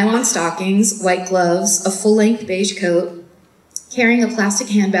 nylon stockings, white gloves, a full-length beige coat, carrying a plastic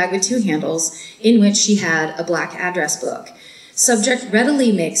handbag with 2 handles, in which she had a black address book. Subject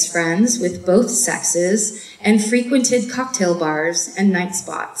readily makes friends with both sexes and frequented cocktail bars and night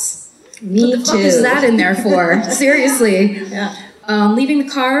spots. Me what the fuck is that in there for? Seriously. Yeah. Leaving the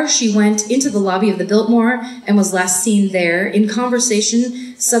car, she went into the lobby of the Biltmore and was last seen there. In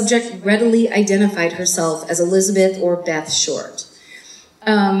conversation, subject readily identified herself as Elizabeth or Beth Short.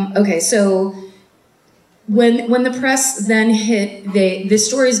 Okay, so when the press then hit, the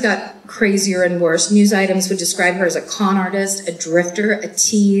stories got crazier and worse. News items would describe her as a con artist, a drifter, a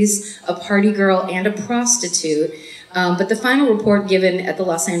tease, a party girl, and a prostitute. But the final report given at the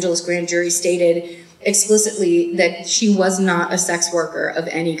Los Angeles grand jury stated explicitly that she was not a sex worker of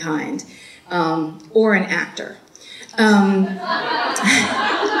any kind, or an actor.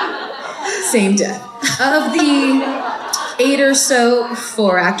 Same death. Of the 8 or so,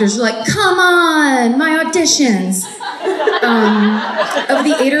 4 actors were like, come on, my auditions. Of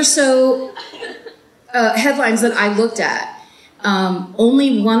the 8 or so headlines that I looked at,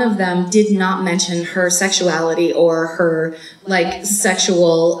 only one of them did not mention her sexuality or her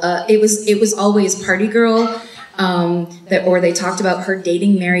sexual. It was always party girl, or they talked about her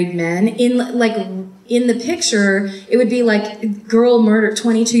dating married men. In the picture, it would be like girl murdered,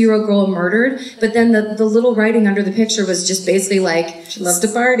 22-year-old girl murdered, but then the little writing under the picture was just basically like she loves to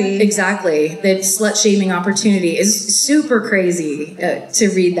party. Exactly. The slut-shaming opportunity is super crazy to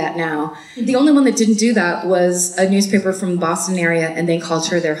read that now. The only one that didn't do that was a newspaper from the Boston area, and they called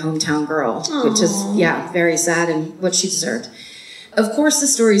her their hometown girl, which is, very sad and what she deserved. Of course, the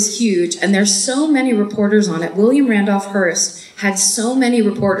story is huge, and there's so many reporters on it. William Randolph Hearst had so many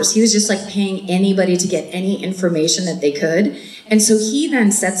reporters. He was just paying anybody to get any information that they could. And so he then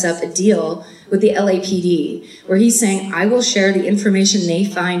sets up a deal with the LAPD where he's saying, I will share the information they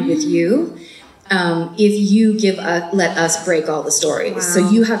find with you if you let us break all the stories. Wow. So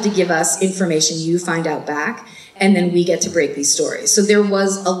you have to give us information you find out back, and then we get to break these stories. So there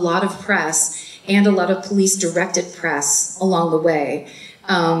was a lot of press and a lot of police-directed press along the way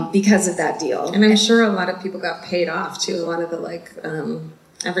because of that deal. And I'm sure a lot of people got paid off, too. A lot of the,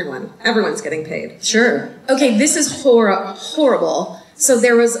 everyone's getting paid. Sure. Okay, this is horrible. So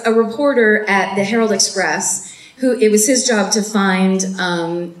there was a reporter at the Herald Express who, it was his job to find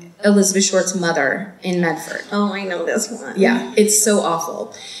Elizabeth Short's mother in Medford. Oh, I know this one. Yeah, it's so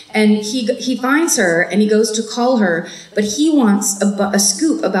awful. And he finds her and he goes to call her, but he wants a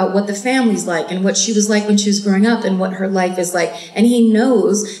scoop about what the family's like and what she was like when she was growing up and what her life is like. And he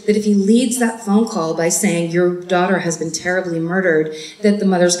knows that if he leads that phone call by saying, your daughter has been terribly murdered, that the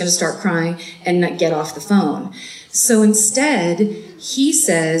mother's going to start crying and not get off the phone. So instead, he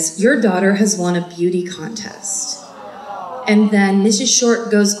says, your daughter has won a beauty contest. And then Mrs. Short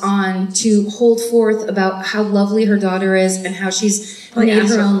goes on to hold forth about how lovely her daughter is and how she's made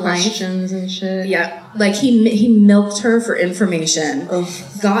her own life. And shit. Yeah, he milked her for information,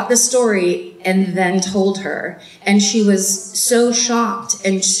 got the story, and then told her. And she was so shocked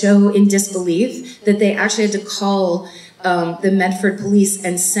and so in disbelief that they actually had to call the Medford police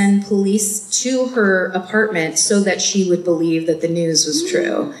and send police to her apartment so that she would believe that the news was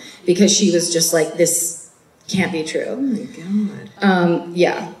true. Because she was just like, this can't be true. Oh my God.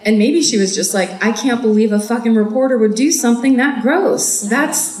 Yeah. And maybe she was just like, I can't believe a fucking reporter would do something that gross.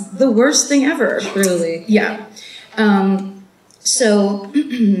 That's the worst thing ever. Truly. Yeah. So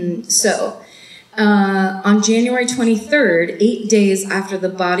on January 23rd, 8 days after the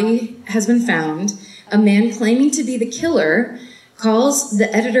body has been found, a man claiming to be the killer calls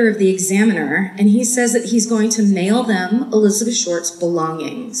the editor of the Examiner, and he says that he's going to mail them Elizabeth Short's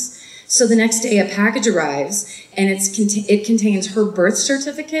belongings. So the next day, a package arrives, and it contains her birth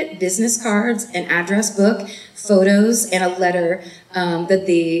certificate, business cards, an address book, photos, and a letter that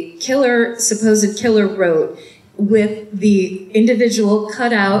the supposed killer wrote with the individual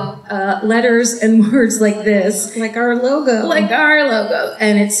cut out letters and words like this. Like our logo. Like our logo.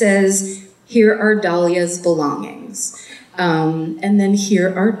 And it says, "Here are Dahlia's belongings." And then "Here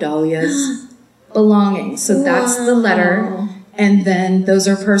are Dahlia's belongings." So that's the letter. And then those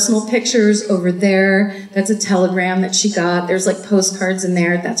are personal pictures over there. That's a telegram that she got. There's like postcards in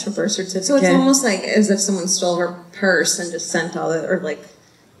there. That's her birth certificate. So it's almost like as if someone stole her purse and just sent all the, or like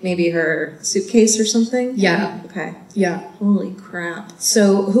maybe her suitcase or something? Yeah. Okay. Yeah. Holy crap.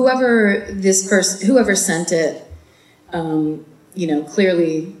 So whoever sent it,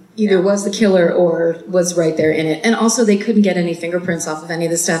 clearly either was the killer or was right there in it. And also they couldn't get any fingerprints off of any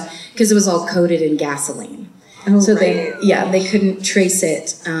of this stuff because it was all coated in gasoline. Oh, so right. they couldn't trace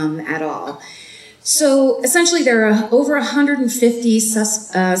it at all. So essentially there are over 150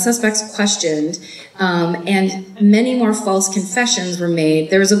 suspects questioned, and many more false confessions were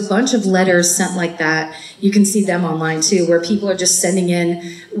made. There was a bunch of letters sent like that. You can see them online too, where people are just sending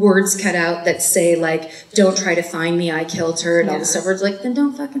in words cut out that say like, "Don't try to find me, I killed her," and all this stuff. We're like, then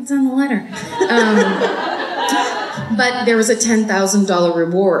don't fucking send the letter. But there was a $10,000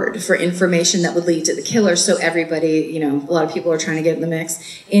 reward for information that would lead to the killer. So everybody, a lot of people are trying to get in the mix.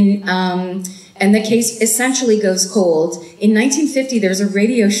 And the case essentially goes cold. In 1950, there's a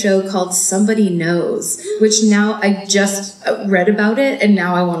radio show called Somebody Knows, which now I just read about it, and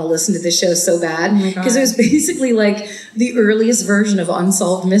now I want to listen to the show so bad. Because it was basically like the earliest version of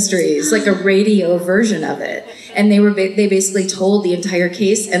Unsolved Mysteries, like a radio version of it. And they basically told the entire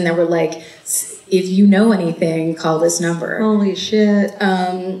case, and they were like, "If you know anything, call this number." Holy shit.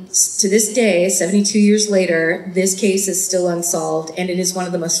 To this day, 72 years later, this case is still unsolved, and it is one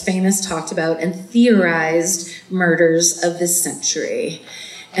of the most famous, talked about, and theorized murders of this century.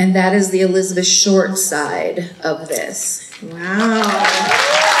 And that is the Elizabeth Short side of this. Wow.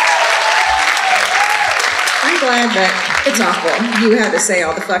 I'm glad that it's awful. You had to say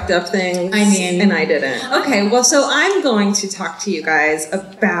all the fucked up things. And I didn't. Okay, well, so I'm going to talk to you guys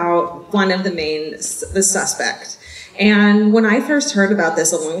about one of the suspect. And when I first heard about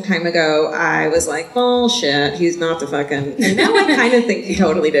this a long time ago, I was like, bullshit, he's not the fucking... And now I kind of think he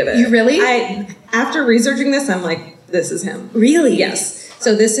totally did it. You really? After researching this, I'm like, this is him. Really? Yes.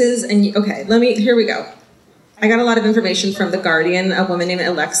 So this is... Okay, here we go. I got a lot of information from The Guardian. A woman named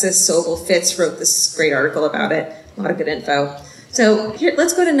Alexis Sobel-Fitz wrote this great article about it. A lot of good info. So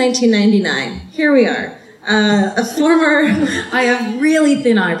let's go to 1999. Here we are. A former... I have really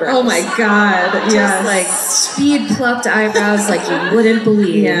thin eyebrows. Oh my God. Just like speed plucked eyebrows like you wouldn't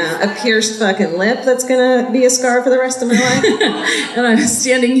believe. Yeah, a pierced fucking lip that's gonna be a scar for the rest of my life. And I'm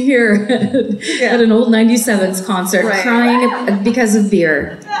standing here at an old 97s concert crying because of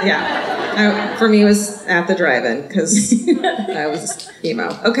beer. Yeah. For me, it was at the drive-in because I was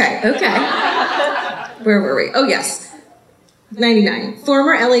emo. Okay. Where were we? Oh, yes. 99.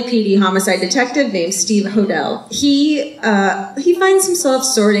 Former LAPD homicide detective named Steve Hodel. He finds himself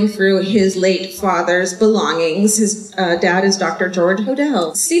sorting through his late father's belongings. His dad is Dr. George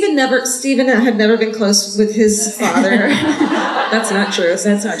Hodel. Stephen had never been close with his father. That's not true.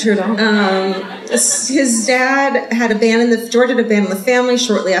 That's not true at all. His dad George had abandoned the family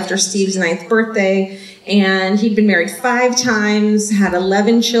shortly after Steve's 9th birthday. And he'd been married 5 times, had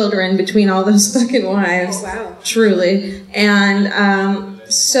 11 children between all those fucking wives. Oh, wow. Truly. And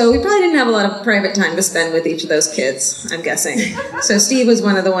so we probably didn't have a lot of private time to spend with each of those kids, I'm guessing. So Steve was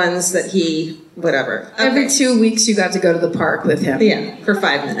one of the ones that whatever. Okay. Every 2 weeks you got to go to the park with him. Yeah, for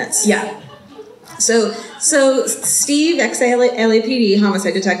 5 minutes. Yeah. So Steve, ex-LAPD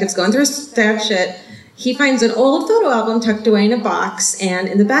homicide detective's going through his dad shit. He finds an old photo album tucked away in a box, and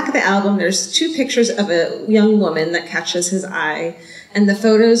in the back of the album, there's 2 pictures of a young woman that catches his eye. And the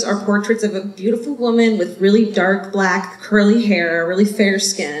photos are portraits of a beautiful woman with really dark black curly hair, really fair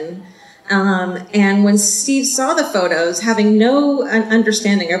skin. And when Steve saw the photos, having no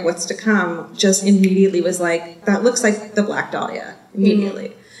understanding of what's to come, just immediately was like, that looks like the Black Dahlia,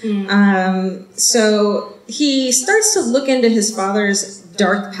 immediately. So he starts to look into his father's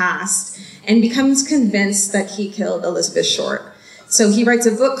dark past and becomes convinced that he killed Elizabeth Short. So he writes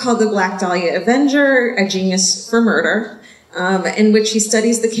a book called The Black Dahlia Avenger, A Genius for Murder. in which he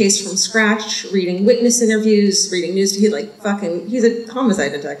studies the case from scratch, reading witness interviews, reading news. He's a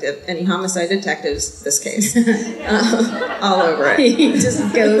homicide detective, and he homicide detectives this case all over it. He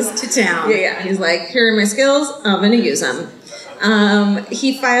just goes to town. Yeah. He's like, here are my skills. I'm going to use them.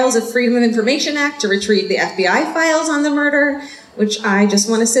 He files a Freedom of Information Act to retrieve the FBI files on the murder, which I just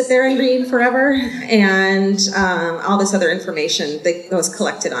want to sit there and read forever, and all this other information that was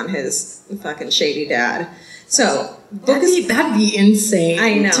collected on his fucking shady dad. So, that'd be insane.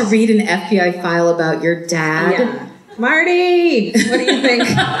 I know. To read an FBI file about your dad. Yeah. Marty, what do you think?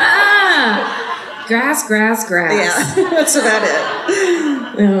 Grass. Yeah, that's about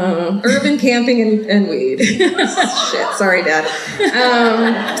it. Urban camping and weed. Shit, sorry, Dad.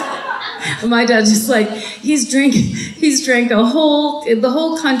 My dad just like, he's drank the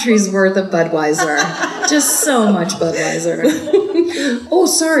whole country's worth of Budweiser. Just so much Budweiser. Oh,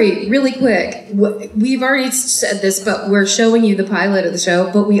 sorry, really quick. We've already said this, but we're showing you the pilot of the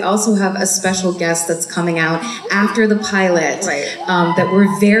show, but we also have a special guest that's coming out after the pilot, right. That we're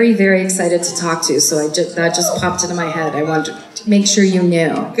very, very excited to talk to. So that just popped into my head. I wanted to make sure you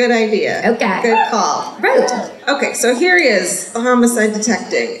knew. Good idea. Okay. Good call. Right. Okay, so here he is, homicide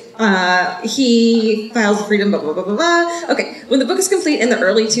detecting. He files a freedom, blah, blah, blah, blah, blah. Okay, when the book is complete in the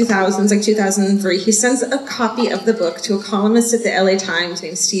early 2000s, like 2003, he sends a copy of the book to a columnist at the LA Times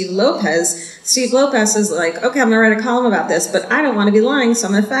named Steve Lopez. Steve Lopez is like, okay, I'm going to write a column about this, but I don't want to be lying, so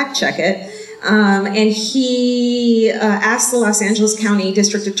I'm going to fact check it. And he asked the Los Angeles County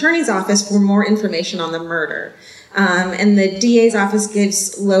District Attorney's Office for more information on the murder. And the DA's office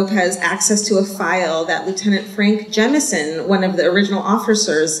gives Lopez access to a file that Lieutenant Frank Jemison, one of the original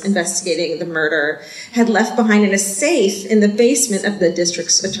officers investigating the murder, had left behind in a safe in the basement of the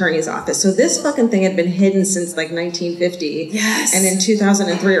district's attorney's office. So this fucking thing had been hidden since like 1950. Yes. And in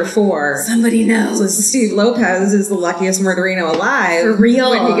 2003 or 4. Somebody knows. So Steve Lopez is the luckiest murderino alive. For real.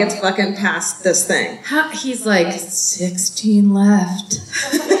 When he gets fucking past this thing. He's like, 16 left.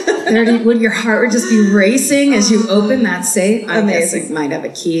 30, would your heart would just be racing as you open that safe? I'm guessing it might have a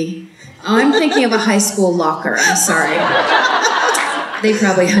key. Oh, I'm thinking of a high school locker. I'm sorry. They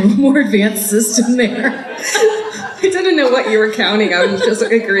probably have a more advanced system there. I didn't know what you were counting. I was just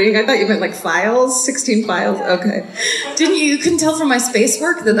like agreeing. I thought you meant like files, 16 files. Okay. Didn't you? You couldn't tell from my space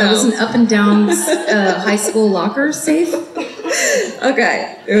work that was an up and down high school locker safe?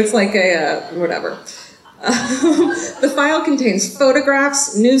 Okay. It was like a whatever. The file contains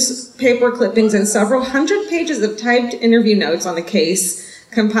photographs, newspaper clippings, and several hundred pages of typed interview notes on the case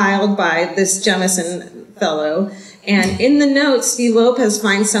compiled by this Jemison fellow. And in the notes, Steve Lopez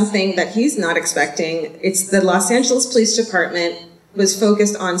finds something that he's not expecting. It's the Los Angeles Police Department was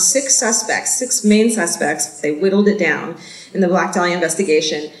focused on 6 main suspects. They whittled it down in the Black Dahlia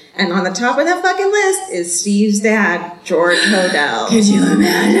investigation. And on the top of that fucking list is Steve's dad, George Hodel. Could you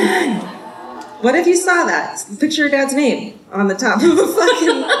imagine? What if you saw that? Picture your dad's name on the top of a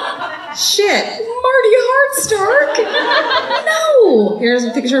fucking shit. Marty Hardstark? No. Here's a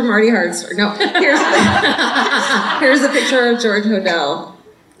picture of Marty Hardstark. No. Here's a picture of George Hodel.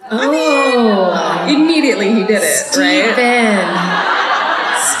 Oh. Immediately he did it, right?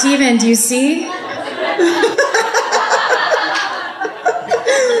 Steven, do you see?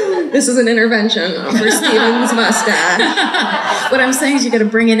 This is an intervention for Steven's mustache. What I'm saying is you got to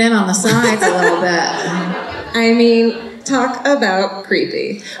bring it in on the sides a little bit. I mean, talk about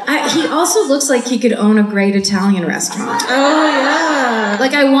creepy. He also looks like he could own a great Italian restaurant. Oh, yeah.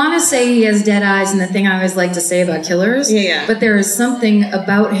 Like, I want to say he has dead eyes and the thing I always like to say about killers. Yeah. But there is something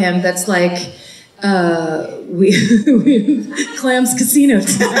about him that's like, Clams Casino.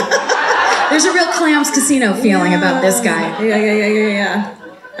 There's a real Clams Casino feeling about this guy. Yeah.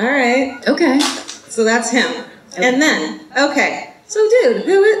 All right. Okay. So that's him. Okay. And then, okay. So, dude,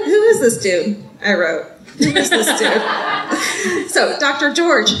 who is this dude? I wrote. Who is this dude? So, Dr.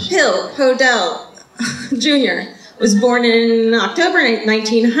 George Hill Hodel Jr. was born in October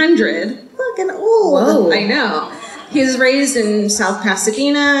 1900. Fucking old. Whoa. I know. He was raised in South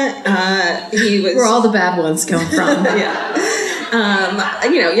Pasadena. He was where all the bad ones come from. Yeah.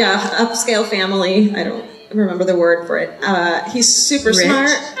 Upscale family. I don't remember the word for it. He's super smart.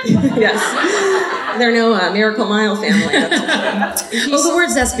 Yes. They're no Miracle Mile family. The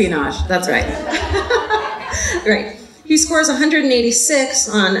word's espionage. That's right. Right. He scores 186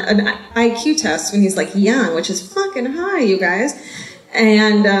 on an IQ test when he's like young, which is fucking high, you guys.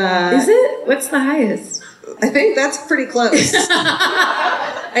 And is it? What's the highest? I think that's pretty close.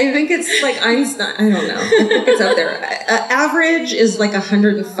 I think it's like Einstein. I don't know. I think it's up there. Average is like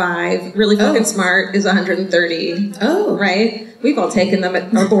 105. Really fucking smart is 130. Oh. Right? We've all taken them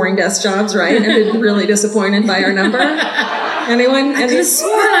at our boring desk jobs, right? And been really disappointed by our number. Anyone? I could have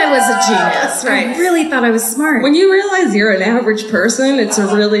sworn I was a genius. Right. I really thought I was smart. When you realize you're an average person, it's a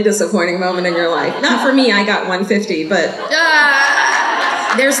really disappointing moment in your life. Not for me, I got 150, but...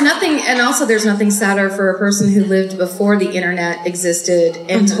 There's nothing, and also there's nothing sadder for a person who lived before the internet existed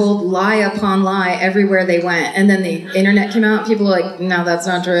and told lie upon lie everywhere they went. And then the internet came out, people were like, no, that's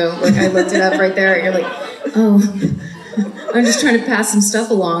not true. Like, I looked it up right there. You're like, oh, I'm just trying to pass some stuff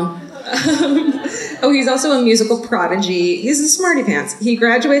along. He's also a musical prodigy. He's a smarty pants. He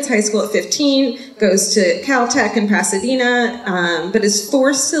graduates high school at 15, goes to Caltech in Pasadena, but is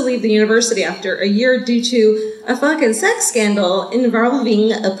forced to leave the university after a year due to a fucking sex scandal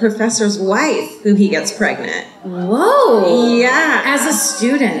involving a professor's wife who he gets pregnant. Whoa. Yeah. As a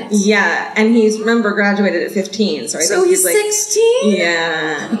student. Yeah. And he's, remember, graduated at 15. So I think he's like 16?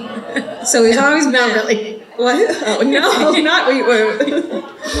 Yeah. So he's always been... Not really. What? Oh, no, not wait.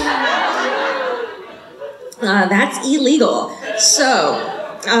 That's illegal. So,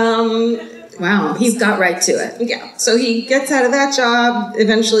 wow, he's got right to it. Yeah. So he gets out of that job.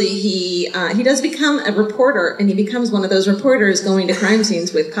 Eventually, he does become a reporter, and he becomes one of those reporters going to crime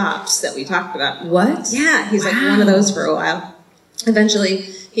scenes with cops that we talked about. What? Yeah, he's like one of those for a while. Eventually,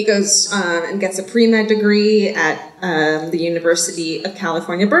 he goes and gets a pre-med degree at the University of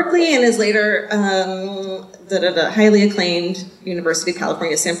California, Berkeley, and is later highly acclaimed University of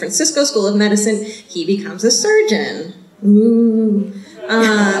California, San Francisco School of Medicine. He becomes a surgeon. Ooh.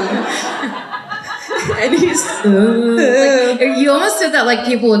 And he's... Like, you almost did that like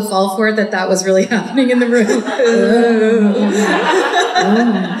people would fall for it, that was really happening in the room.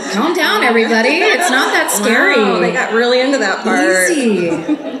 Calm down, everybody. It's not that scary. Wow, they got really into that part. Easy.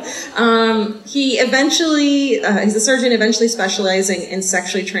 He eventually, he's a surgeon eventually specializing in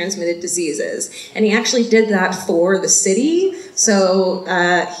sexually transmitted diseases. And he actually did that for the city. So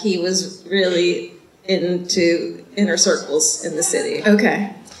he was really into inner circles in the city.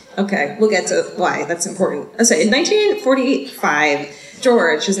 Okay, we'll get to why that's important. So in 1945,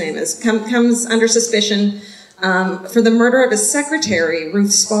 George, his name is, comes under suspicion for the murder of his secretary,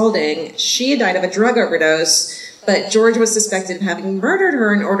 Ruth Spalding. She had died of a drug overdose, but George was suspected of having murdered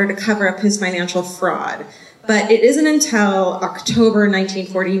her in order to cover up his financial fraud. But it isn't until October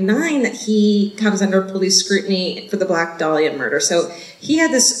 1949 that he comes under police scrutiny for the Black Dahlia murder. So he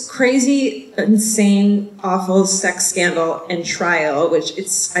had this crazy, insane, awful sex scandal and trial, which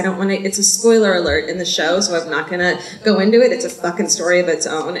it's a spoiler alert in the show, so I'm not gonna go into it. It's a fucking story of its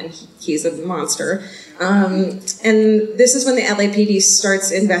own, and he's a monster. And this is when the LAPD starts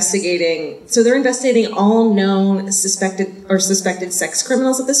investigating. So they're investigating all known suspected sex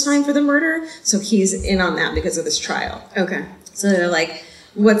criminals at this time for the murder. So he's in on that because of this trial. Okay. So they're like,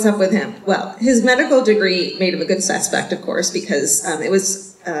 what's up with him? Well, his medical degree made him a good suspect, of course, because it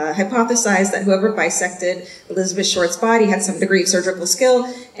was hypothesized that whoever bisected Elizabeth Short's body had some degree of surgical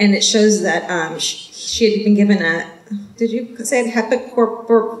skill, and it shows that she had been given did you say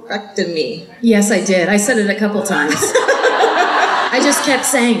hepacorporectomy? Yes, I did. I said it a couple times. I just kept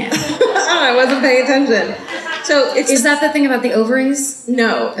saying it. I wasn't paying attention. So is that the thing about the ovaries?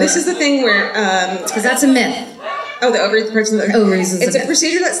 No, this is the thing where because that's a myth. Oh, the ovaries. Ovaries is it's a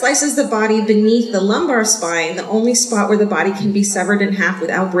procedure that slices the body beneath the lumbar spine, the only spot where the body can be severed in half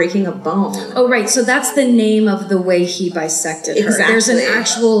without breaking a bone. Oh, right. So that's the name of the way he bisected her. Exactly. There's an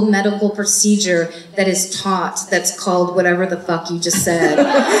actual medical procedure that is taught that's called whatever the fuck you just said.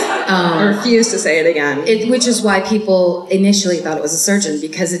 I refuse to say it again. Which is why people initially thought it was a surgeon,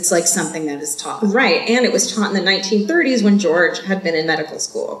 because it's like something that is taught. Right. And it was taught in the 1930s when George had been in medical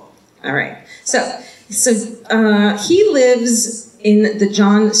school. All right. So he lives in the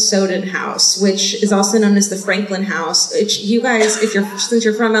John Soden House, which is also known as the Franklin House. Which you guys, since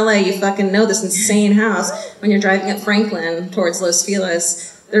you're from LA, you fucking know this insane house. When you're driving up Franklin towards Los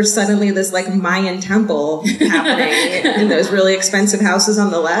Feliz, there's suddenly this like Mayan temple happening in those really expensive houses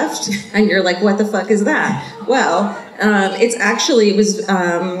on the left, and you're like, what the fuck is that? Well, it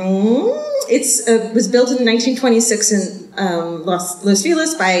was built in 1926 in Los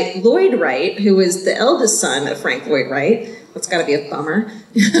Feliz by Lloyd Wright, who was the eldest son of Frank Lloyd Wright. That's got to be a bummer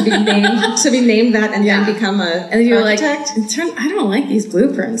to be named that and then become and you're architect. Like, I don't like these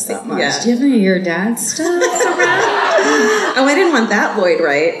blueprints that much. Yeah. Do you have any of your dad's stuff around? Oh, I didn't want that Lloyd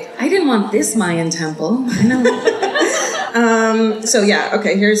Wright. I didn't want this Mayan temple. I know. So yeah,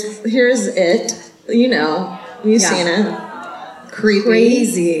 okay. Here's it. You've seen it. Creepy.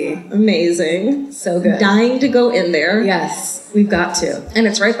 Crazy. Amazing. So good. Dying to go in there. Yes, we've got to. And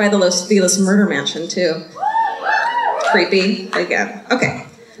it's right by the Los Feliz murder mansion, too. Creepy. Again. Okay.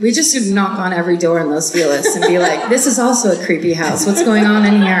 We just would knock on every door in Los Feliz and be like, this is also a creepy house. What's going on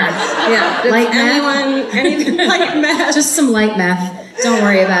in here? Yeah. Light meth? Anything light meth? Just some light meth. Don't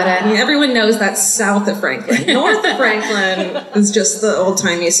worry about it. I mean, everyone knows that's south of Franklin. North of Franklin is just the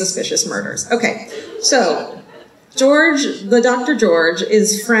old-timey suspicious murders. Okay, so George, the Dr. George,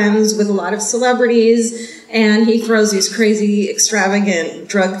 is friends with a lot of celebrities, and he throws these crazy, extravagant,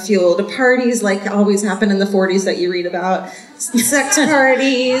 drug-fueled parties like always happen in the 40s that you read about. Sex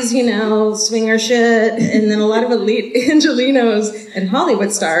parties, you know, swinger shit, and then a lot of elite Angelinos and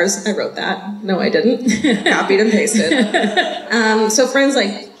Hollywood stars. I wrote that. No, I didn't. Copied and pasted. So friends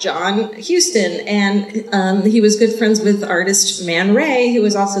like John Huston, and he was good friends with artist Man Ray, who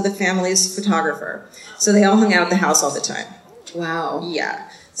was also the family's photographer. So they all hung out at the house all the time. Wow. Yeah.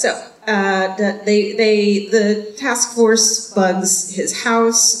 So the task force bugs his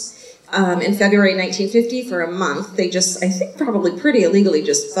house. In February 1950, for a month, they just, I think probably pretty illegally,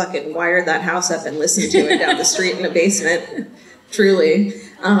 just fucking wired that house up and listened to it down the street in a basement. Truly.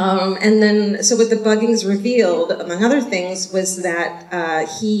 And then, so what the buggings revealed, among other things, was that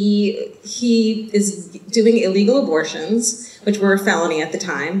he is doing illegal abortions, which were a felony at the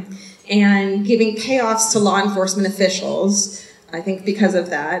time, and giving payoffs to law enforcement officials. I think because of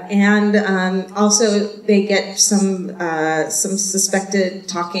that, and also they get some suspected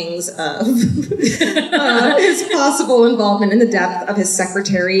talkings of his possible involvement in the death of his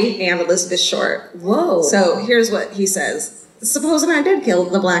secretary, Anne Elizabeth Short. Whoa! So here's what he says: supposing I did kill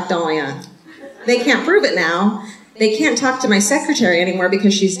the Black Dahlia, they can't prove it now. They can't talk to my secretary anymore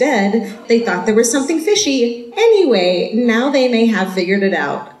because she's dead. They thought there was something fishy. Anyway, now they may have figured it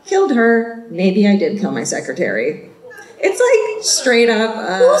out. Killed her. Maybe I did kill my secretary. It's like straight up.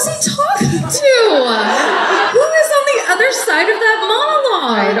 Who's he talking to? Who is on the other side of that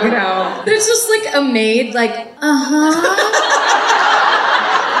monologue? I don't know. There's just like a maid, like, Well,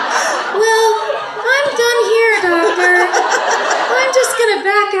 I'm done here, doctor. I'm just gonna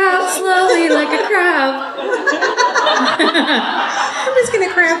back out slowly like a crab. I'm just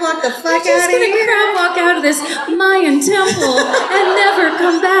gonna crab walk the fuck out of here. I'm just gonna crab walk out of this Mayan temple and never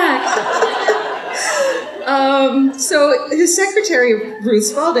come back. So his secretary, Ruth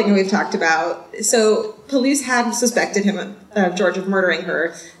Spalding, who we've talked about, so police had suspected him, George, of murdering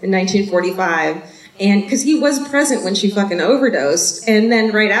her in 1945, and because he was present when she fucking overdosed, and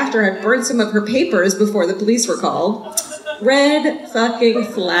then right after had burned some of her papers before the police were called. Red fucking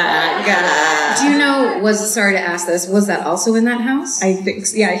flag. Do you know, sorry to ask this, was that also in that house? I think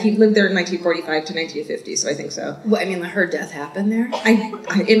so. Yeah, he lived there in 1945 to 1950, so I think so. Well, I mean, her death happened there?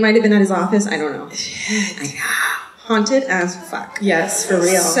 It might have been at his office, I don't know. Haunted as fuck. Yes, for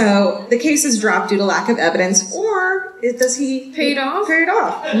real. So the case is dropped due to lack of evidence, or does he... Paid off? Paid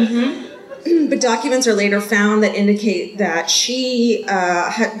off. Mm-hmm. But documents are later found that indicate that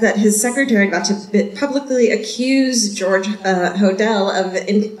that his secretary got to publicly accuse George Hodel of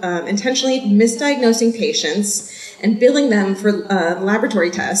intentionally misdiagnosing patients and billing them for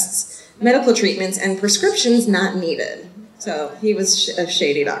laboratory tests, medical treatments, and prescriptions not needed. So he was a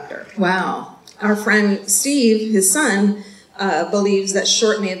shady doctor. Wow. Our friend Steve, his son, believes that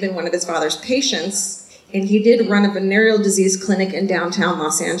Short may have been one of his father's patients, and he did run a venereal disease clinic in downtown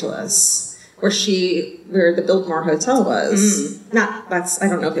Los Angeles, where the Biltmore Hotel was. I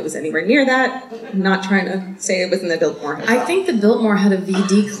don't know if it was anywhere near that. I'm not trying to say it was in the Biltmore Hotel. I think the Biltmore had a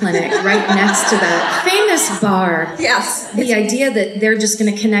VD clinic right next to that famous bar. Yes. The idea that they're just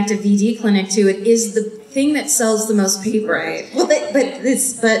going to connect a VD clinic to it is the thing that sells the most paper. Right. Well,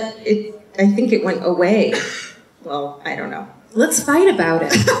 I think it went away. Well, I don't know. Let's fight about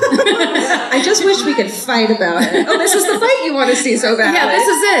it. I just wish we could fight about it. Oh, this is the fight you want to see so bad. Yeah, this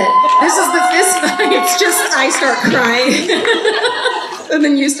is it. This is the fist fight. It's just I start crying. And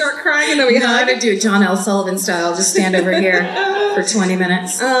then you start crying and then we hug. I'm going to do it John L. Sullivan style. Just stand over here for 20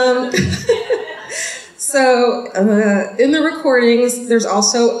 minutes. So in the recordings, there's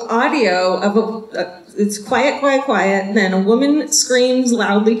also audio of it's quiet, quiet, quiet. Then a woman screams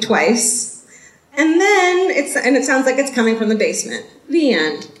loudly twice. And then it sounds like it's coming from the basement. The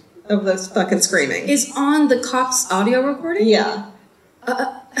end of the fucking screaming. Is on the cop's audio recording? Yeah.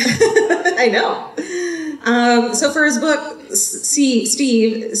 I know. So for his book,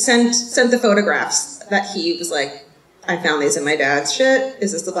 Steve sent the photographs that he was like, I found these in my dad's shit.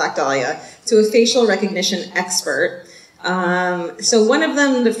 Is this the Black Dahlia? To a facial recognition expert. So one of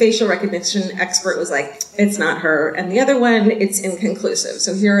them, the facial recognition expert, was like, it's not her. And the other one, it's inconclusive.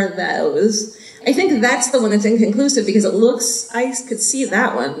 So here are those. I think that's the one that's inconclusive because it looks, I could see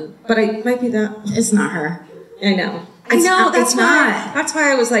that one, but it might be that. It's not her. I know. That's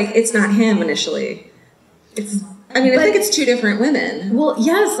why I was like, it's not him initially. I mean, I think it's two different women. Well,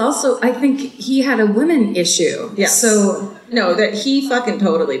 yes. Also, I think he had a women issue. Yes. So no, that he fucking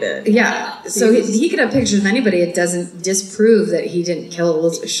totally did. Yeah. So he could have pictures of anybody. It doesn't disprove that he didn't kill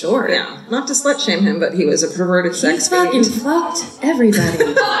Elizabeth Short. Yeah. Not to slut shame him, but he was a perverted sex fiend. He fucking fucked everybody.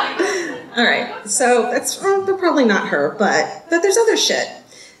 All right. So that's probably not her, but there's other shit.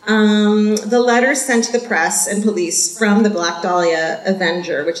 The letters sent to the press and police from the Black Dahlia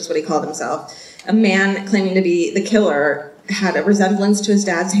Avenger, which is what he called himself, a man claiming to be the killer, had a resemblance to his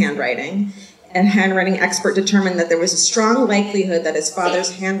dad's handwriting. A handwriting expert determined that there was a strong likelihood that his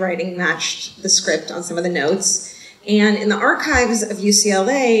father's handwriting matched the script on some of the notes. And in the archives of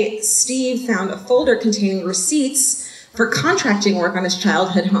UCLA, Steve found a folder containing receipts for contracting work on his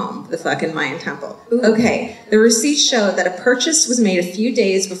childhood home, the fucking Mayan temple. Ooh. Okay, the receipts showed that a purchase was made a few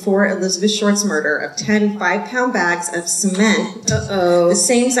days before Elizabeth Short's murder of 10 5-pound bags of cement, the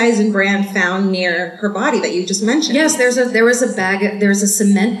same size and brand found near her body that you just mentioned. Yes, there's a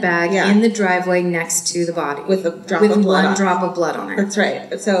cement bag in the driveway next to the body with a drop of blood one drop of blood on it. That's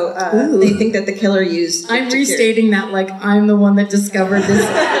right. So they think that the killer used. I'm restating that like I'm the one that discovered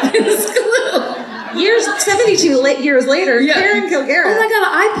this. 72 years later, Karen Kilgariff. Oh my God,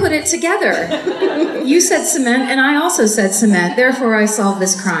 I put it together. You said cement, and I also said cement. Therefore, I solved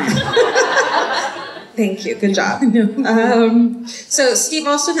this crime. Thank you. Good job. So Steve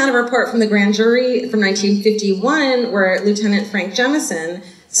also found a report from the grand jury from 1951 where Lieutenant Frank Jemison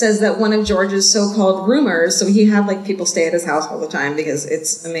says that one of George's so-called roomers, so he had like people stay at his house all the time because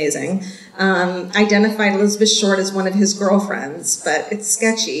it's amazing, identified Elizabeth Short as one of his girlfriends, but it's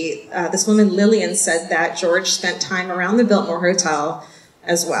sketchy. This woman, Lillian, said that George spent time around the Biltmore Hotel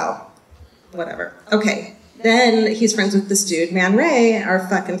as well. Whatever. Okay. Then he's friends with this dude, Man Ray, our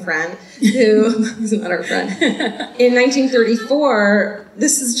fucking friend, who is not our friend. In 1934,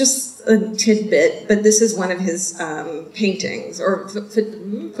 this is just a tidbit, but this is one of his paintings or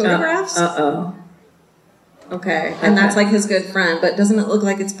photographs. Okay, and that's like his good friend, but doesn't it look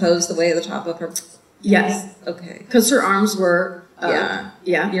like it's posed the way the top of her? Yes. Okay. Because her arms were.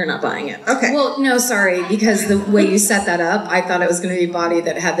 Yeah. You're not buying it. Okay. Well, no, sorry, because the way you set that up, I thought it was going to be a body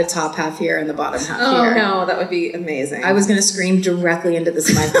that had the top half here and the bottom half here. Oh no, that would be amazing. I was going to scream directly into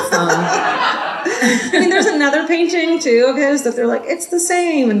this microphone. I mean, there's another painting too of his that they're like, it's the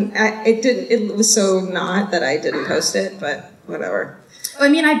same, and it was so not that I didn't post it, but whatever. I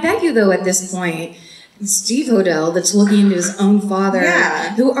mean, I bet you though at this point, Steve Hodel, that's looking into his own father,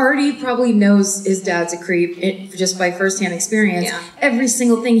 who already probably knows his dad's a creep just by firsthand experience. Yeah. Every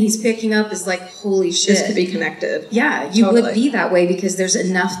single thing he's picking up is like, holy shit. This could be connected. Yeah, you would be that way because there's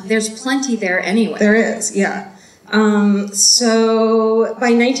plenty there anyway. There is, yeah. So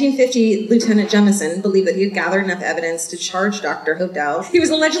by 1950, Lieutenant Jemison believed that he had gathered enough evidence to charge Dr. Hodel. He was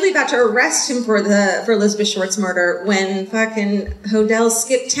allegedly about to arrest him for Elizabeth Short's murder when fucking Hodel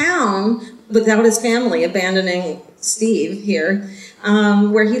skipped town without his family, abandoning Steve here,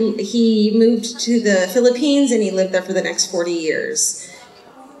 where he moved to the Philippines and he lived there for the next 40 years.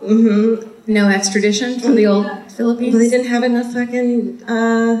 Mm-hmm. No extradition from the old Philippines? But they didn't have enough fucking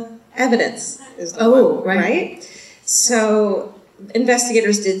evidence. Right? So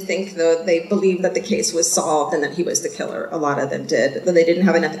investigators did think, though, they believed that the case was solved and that he was the killer. A lot of them did, though they didn't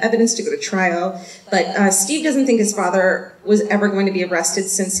have enough evidence to go to trial. But Steve doesn't think his father was ever going to be arrested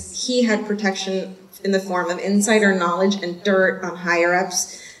since he had protection in the form of insider knowledge and dirt on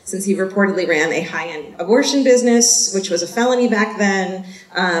higher-ups, since he reportedly ran a high-end abortion business, which was a felony back then.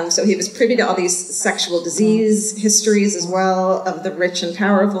 So he was privy to all these sexual disease histories as well of the rich and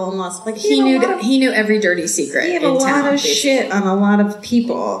powerful and lost. Like he knew every dirty secret. He had a lot of shit on a lot of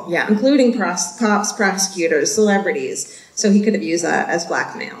people, including cops, prosecutors, celebrities. So he could have used that as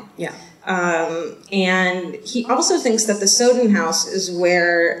blackmail. Yeah. And he also thinks that the Soden house is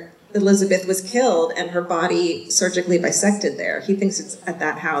where Elizabeth was killed and her body surgically bisected there. He thinks it's at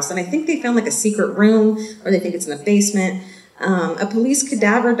that house. And I think they found like a secret room, or they think it's in the basement. A police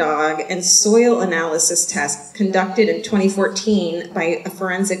cadaver dog and soil analysis test conducted in 2014 by a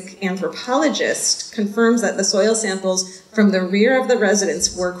forensic anthropologist confirms that the soil samples from the rear of the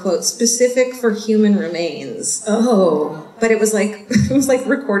residence were, quote, specific for human remains. Oh. But it was like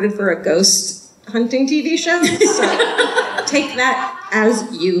recorded for a ghost hunting TV show. So take that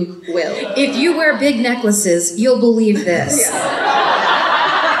as you will. If you wear big necklaces, you'll believe this.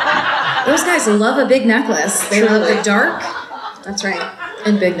 Those guys love a big necklace. They love the dark. That's right.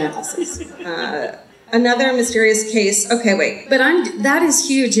 And big necklaces. Another mysterious case. Okay, wait. But that is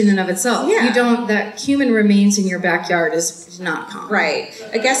huge in and of itself. Yeah. That human remains in your backyard is not common. Right.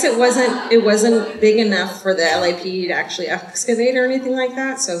 I guess it wasn't big enough for the LAPD to actually excavate or anything like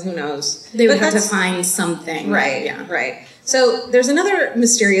that, so who knows. They would have to find something. Right, Yeah. right. So there's another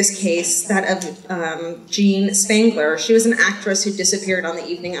mysterious case, that of Jean Spangler. She was an actress who disappeared on the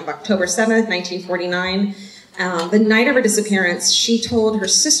evening of October 7th, 1949. The night of her disappearance, she told her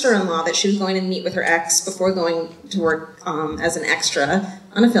sister-in-law that she was going to meet with her ex before going to work as an extra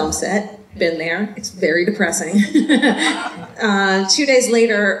on a film set. Been there. It's very depressing. 2 days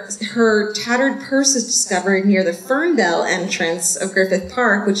later, her tattered purse is discovered near the Ferndale entrance of Griffith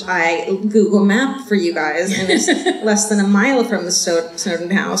Park, which I Google mapped for you guys, and it's less than a mile from the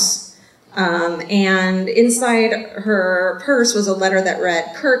Snowden house. And inside her purse was a letter that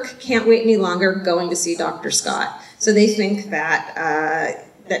read, "Kirk, can't wait any longer, going to see Dr. Scott." So they think that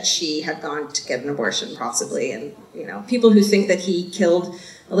that she had gone to get an abortion, possibly. And, people who think that he killed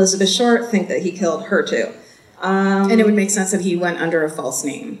Elizabeth Short think that he killed her too. And it would make sense that he went under a false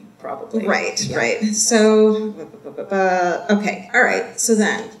name, probably. Right, right. So, okay, all right. So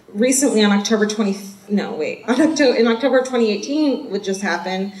then, recently on October of 2018, what just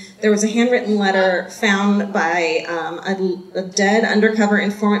happened, there was a handwritten letter found by a dead undercover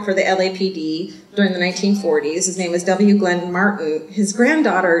informant for the LAPD during the 1940s. His name was W. Glenn Martin. His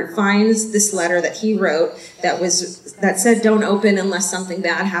granddaughter finds this letter that he wrote that said, "Don't open unless something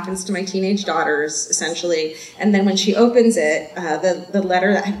bad happens to my teenage daughters," essentially. And then when she opens it, the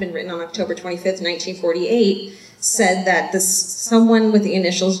letter that had been written on October 25th, 1948, said that someone with the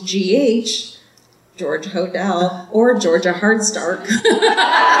initials GH, George Hodel, or Georgia Hardstark,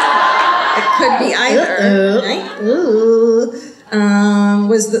 it could be either, right?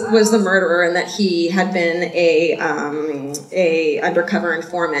 Was the murderer, and that he had been a undercover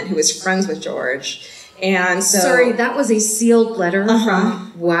informant who was friends with George. And so, sorry, that was a sealed letter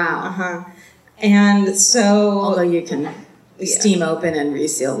from. Wow. And so, although you can steam open and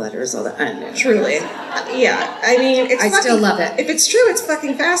reseal letters, all that. I know. Truly. Yeah. I mean, I still love it. If it's true, it's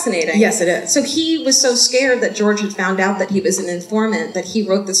fucking fascinating. Yes, it is. So he was so scared that George had found out that he was an informant that he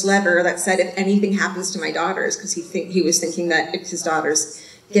wrote this letter that said, "If anything happens to my daughters," because he was thinking that if his daughters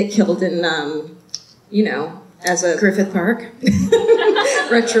get killed in, as a Griffith Park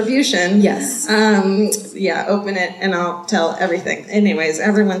retribution. Yes. Open it and I'll tell everything. Anyways,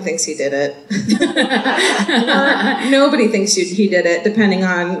 everyone thinks he did it. Or nobody thinks he did it, depending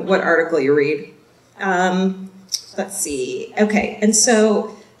on what article you read. Let's see. Okay, and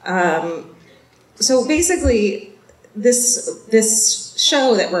so basically, this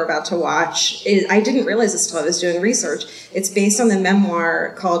show that we're about to watch, I didn't realize this until I was doing research. It's based on the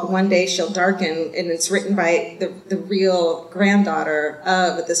memoir called One Day She'll Darken, and it's written by the real granddaughter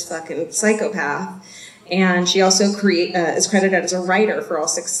of this fucking psychopath. And she also is credited as a writer for all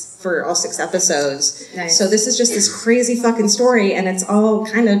six episodes. Nice. So this is just this crazy fucking story, and it's all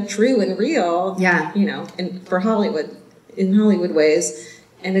kind of true and real. Yeah. And for Hollywood, in Hollywood ways.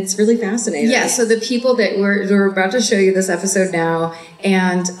 And it's really fascinating. Yeah, so the people that we're about to show you this episode now,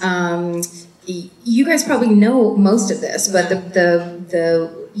 and you guys probably know most of this, but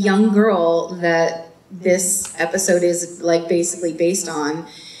the young girl that this episode is basically based on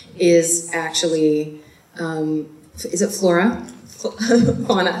is actually, is it Flora?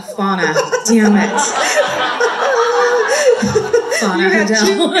 Fauna. Damn it. Fauna Hodel.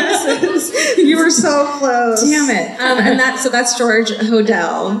 You were so close. Damn it. And that's George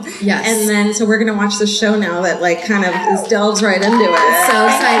Hodel. Yes. And then, so we're going to watch the show now that kind of delves right into it. So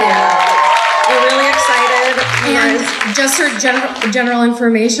excited. We're really excited. And just for general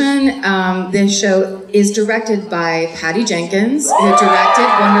information, this show is directed by Patty Jenkins, who directed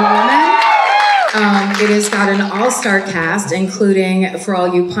Wonder Woman. It has got an all-star cast, including, for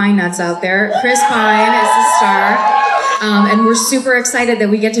all you Pine nuts out there, Chris Pine is the star. And we're super excited that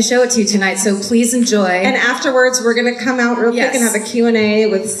we get to show it to you tonight, so please enjoy. And afterwards, we're going to come out real quick and have a Q&A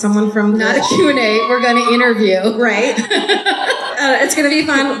with someone from Not a Q&A, we're going to interview. Right. It's going to be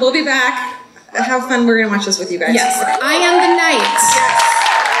fun. We'll be back. Have fun. We're going to watch this with you guys. Yes. I am the night. Yes.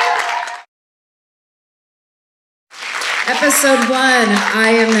 Episode 1,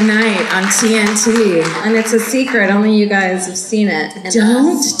 I Am the Night on TNT. And it's a secret. Only you guys have seen it.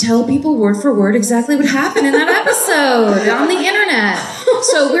 Don't tell people word for word exactly what happened in that episode on the internet.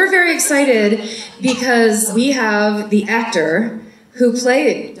 So we're very excited because we have the actor who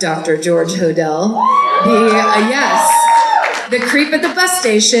played Dr. George Hodel, the creep at the bus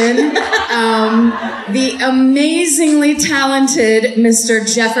station, the amazingly talented Mr.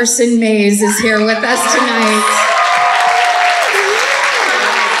 Jefferson Mays is here with us tonight.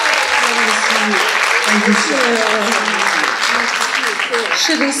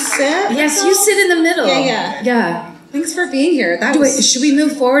 Should we sit? Yes, you sit in the middle. Yeah. Yeah. Thanks for being here. Should we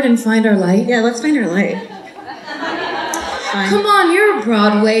move forward and find our light? Yeah, let's find our light. Fine. Come on, you're a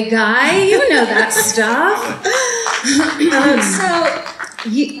Broadway guy. You know that stuff.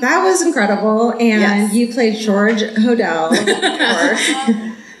 That was incredible, and you played George Hodel.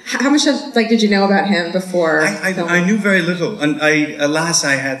 How much did you know about him before? I knew very little, and alas,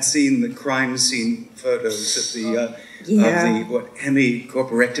 I had seen the crime scene photos of the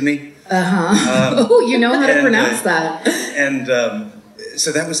hemicorporectomy. You know how to pronounce that. And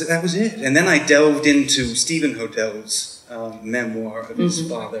so that was it. And then I delved into Stephen Hodel's memoir of his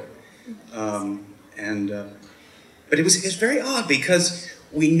father, but it was very odd because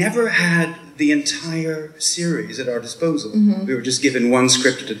we never had the entire series at our disposal. We were just given one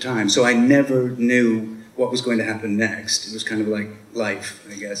script at a time, so I never knew what was going to happen next. It was kind of like life,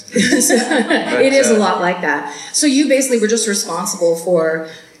 I guess. It is a lot like that. So you basically were just responsible for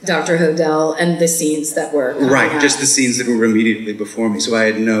Dr. Hodel and the scenes that were right, just the scenes that were immediately before me. So I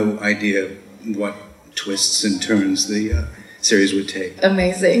had no idea what twists and turns the series would take.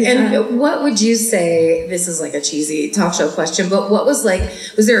 Amazing. Yeah. And what would you say, this is like a cheesy talk show question, but what was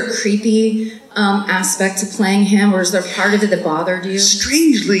there a creepy aspect to playing him, or was there part of it that bothered you?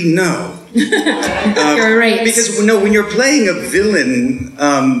 Strangely, no. You're right. Because when you're playing a villain,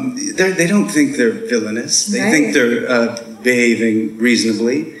 they don't think they're villainous. They think they're behaving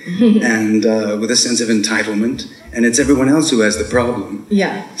reasonably and with a sense of entitlement. And it's everyone else who has the problem.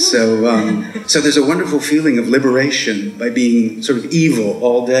 Yeah. So there's a wonderful feeling of liberation by being sort of evil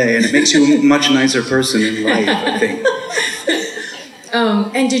all day, and it makes you a much nicer person in life, I think.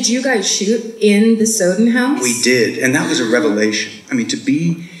 And did you guys shoot in the Soden house? We did, and that was a revelation. I mean, to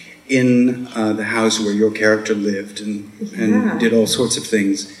be in the house where your character lived and did all sorts of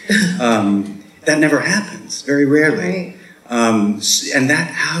things, that never happens, very rarely. Right. And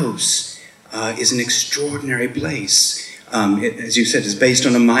that house is an extraordinary place. As you said, it's based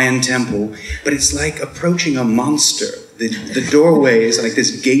on a Mayan temple, but it's like approaching a monster. The doorway is like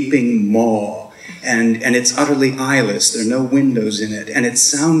this gaping maw, and it's utterly eyeless. There are no windows in it, and it's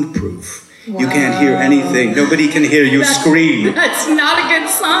soundproof. Wow. You can't hear anything. Nobody can hear you scream. That's not a good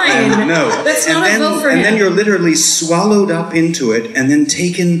sign. No. That's not a vote for him. And then you're literally swallowed up into it and then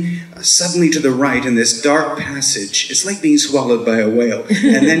taken suddenly to the right in this dark passage. It's like being swallowed by a whale.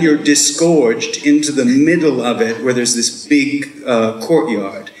 And then you're disgorged into the middle of it where there's this big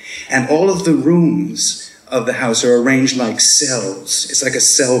courtyard. And all of the rooms of the house are arranged like cells. It's like a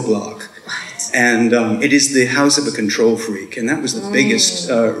cell block. And it is the house of a control freak, and that was the biggest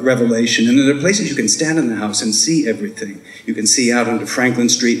revelation. And there are places you can stand in the house and see everything. You can see out onto Franklin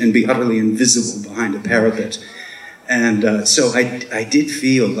Street and be utterly invisible behind a parapet. And so I did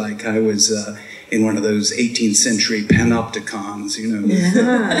feel like I was in one of those 18th century panopticons,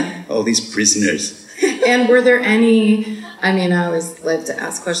 with all these prisoners. And were there any, I always like to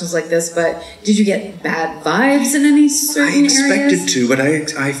ask questions like this, but did you get bad vibes in any certain areas? I expected to, but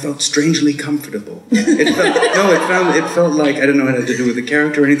I felt strangely comfortable. It felt like, I don't know what it had to do with the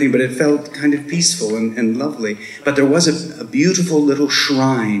character or anything, but it felt kind of peaceful and lovely. But there was a beautiful little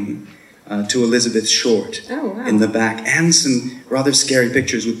shrine to Elizabeth Short in the back, and some rather scary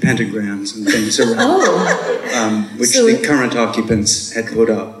pictures with pentagrams and things around, which the current occupants had put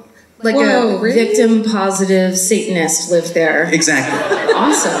up. Like a victim-positive Satanist lived there. Exactly.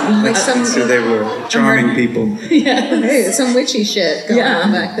 Awesome. So they were charming people. Yeah. Hey, some witchy shit going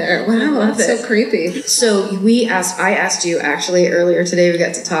on back there. Wow, that's so creepy. So I asked you actually earlier today, we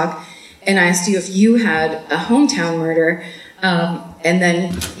got to talk, and I asked you if you had a hometown murder, and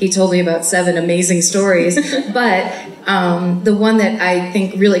then he told me about 7 amazing stories. But the one that I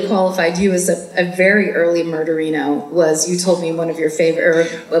think really qualified you as a very early murderino was, you told me one of your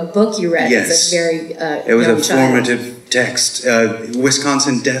favorite, or a book you read as a very it was a formative text.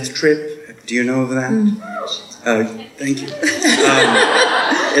 Wisconsin Death Trip. Do you know of that? Thank you.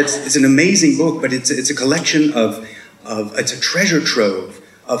 It's an amazing book, but it's a collection of it's a treasure trove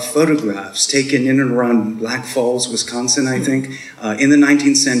of photographs taken in and around Black Falls, Wisconsin, I think, in the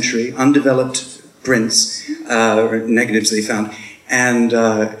 19th century, undeveloped prints, or negatives they found, and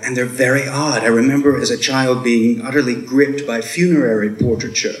they're very odd. I remember as a child being utterly gripped by funerary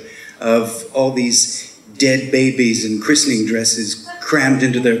portraiture of all these dead babies in christening dresses crammed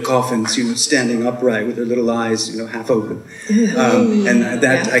into their coffins, standing upright with their little eyes, half open. And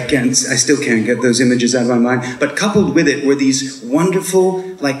that I still can't get those images out of my mind. But coupled with it were these wonderful,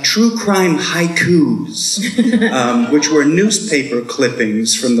 like true crime haikus, which were newspaper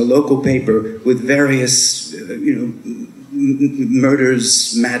clippings from the local paper with various,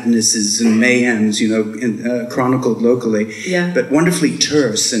 murders, madnesses, and mayhems, chronicled locally. Yeah. But wonderfully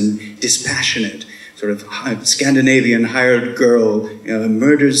terse and dispassionate. Sort of Scandinavian hired girl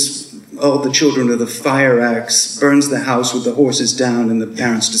murders all the children with a fire axe, burns the house with the horses down, and the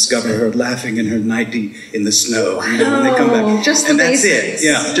parents discover her laughing in her nightie in the snow. When they come back. Just the and that's basics. it.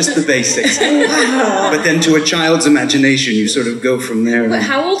 Yeah, just the basics. Wow. But then to a child's imagination, you sort of go from there. But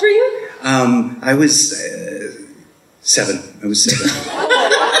how old were you? I was 7. I was 7.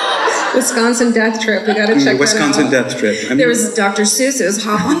 Wisconsin Death Trip. We got to check Wisconsin that out. Death Trip. There was Dr. Seuss. It was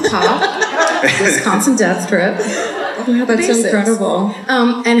Hop on Pop. Wisconsin Death Trip. Wow, that's Basics. incredible.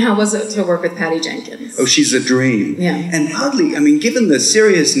 And how was it to work with Patty Jenkins? Oh, she's a dream. Yeah. And oddly, I mean, given the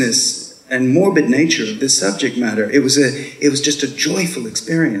seriousness and morbid nature of this subject matter, it was just a joyful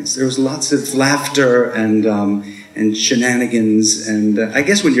experience. There was lots of laughter and shenanigans, and I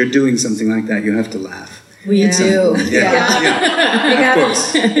guess when you're doing something like that, you have to laugh. We do. Yeah. Of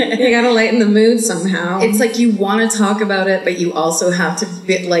course. You got to lighten the mood somehow. It's like you want to talk about it, but you also have to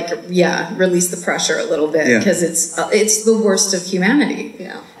release the pressure a little bit because it's the worst of humanity.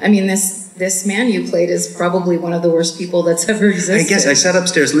 Yeah. I mean, this man you played is probably one of the worst people that's ever existed. I guess I sat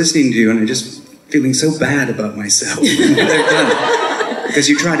upstairs listening to you, and I just feeling so bad about myself. Because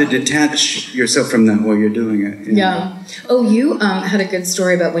you try to detach yourself from that while you're doing it. Yeah. Oh, you had a good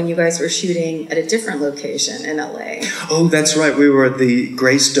story about when you guys were shooting at a different location in LA. Oh, that's right. We were at the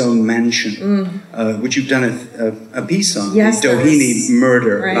Greystone Mansion, which you've done a piece on. Yes, the Doheny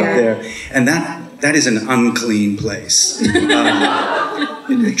murder right, up there. And that is an unclean place.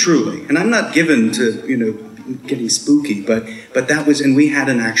 Truly. And I'm not given to, getting spooky, but that was, and we had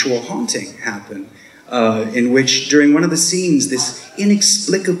an actual haunting happen. In which, during one of the scenes, this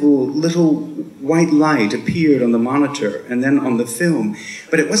inexplicable little white light appeared on the monitor and then on the film.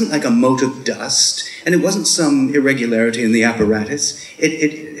 But it wasn't like a mote of dust, and it wasn't some irregularity in the apparatus.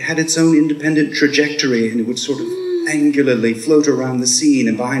 It had its own independent trajectory, and it would sort of angularly float around the scene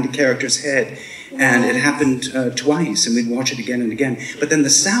and behind a character's head. And it happened twice, and we'd watch it again and again. But then the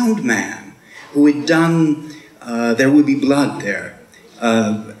sound man, who had done There Will Be Blood there,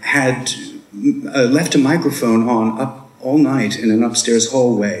 had left a microphone on up all night in an upstairs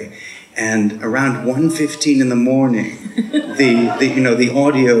hallway, and around 1:15 in the morning, the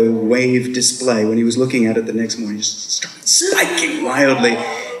audio wave display, when he was looking at it the next morning, just started spiking wildly,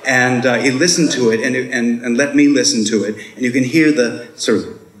 and he listened to it and let me listen to it, and you can hear the sort of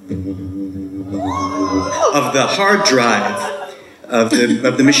the hard drive of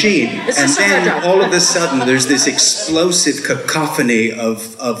the machine, and then all of a sudden there's this explosive cacophony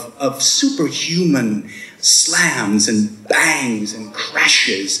of superhuman slams and bangs and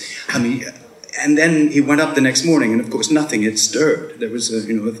crashes. I mean, and then he went up the next morning, and of course nothing had stirred. There was a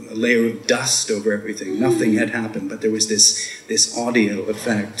layer of dust over everything. Nothing had happened, but there was this audio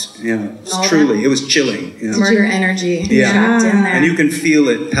effect. Yeah, it was chilling. Yeah. Murder energy. Yeah, trapped in there. and you can feel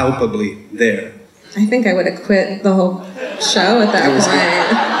it palpably there. I think I would have quit the whole show at that point.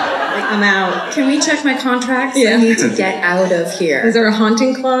 Like, I'm out. Can we check my contracts? Yeah. I need to get out of here. Is there a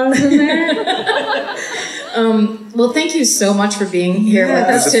haunting clause in there? Well, thank you so much for being here with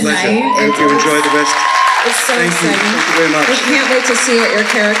us It was a tonight. pleasure. I hope you enjoy the rest. It's so Thank you. exciting. Thank you very much. I can't wait to see what your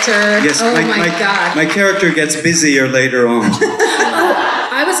character... Yes, Oh my God. My character gets busier later on.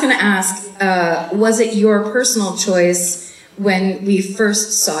 I was going to ask, was it your personal choice when we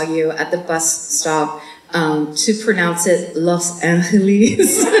first saw you at the bus stop to pronounce it Los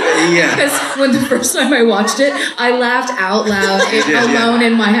Angeles? Yeah. Because when the first time I watched it, I laughed out loud alone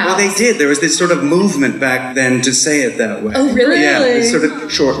in my house. Well, they did. There was this sort of movement back then to say it that way. Oh, really? Yeah, it's sort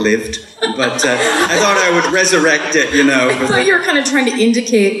of short-lived. But I thought I would resurrect it, I thought you were kind of trying to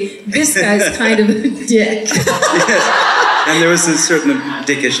indicate this guy's kind of a dick. Yes. And there was a certain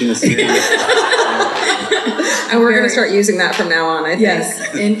dickishness in it. And we're going to start using that from now on, I think. Yes,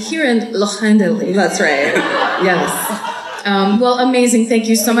 and here in Los Angeles. That's right. Yes. Well, amazing. Thank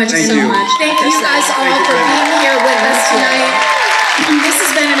you so much. Thank you. Thank you guys all for being here with us tonight. This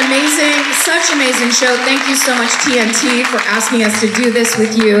has been an such amazing show. Thank you so much, TNT, for asking us to do this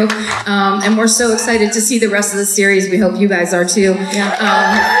with you. And we're so excited to see the rest of the series. We hope you guys are too.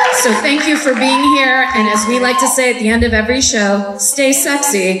 So thank you for being here. And as we like to say at the end of every show, stay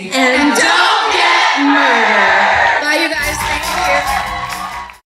sexy and don't get murdered.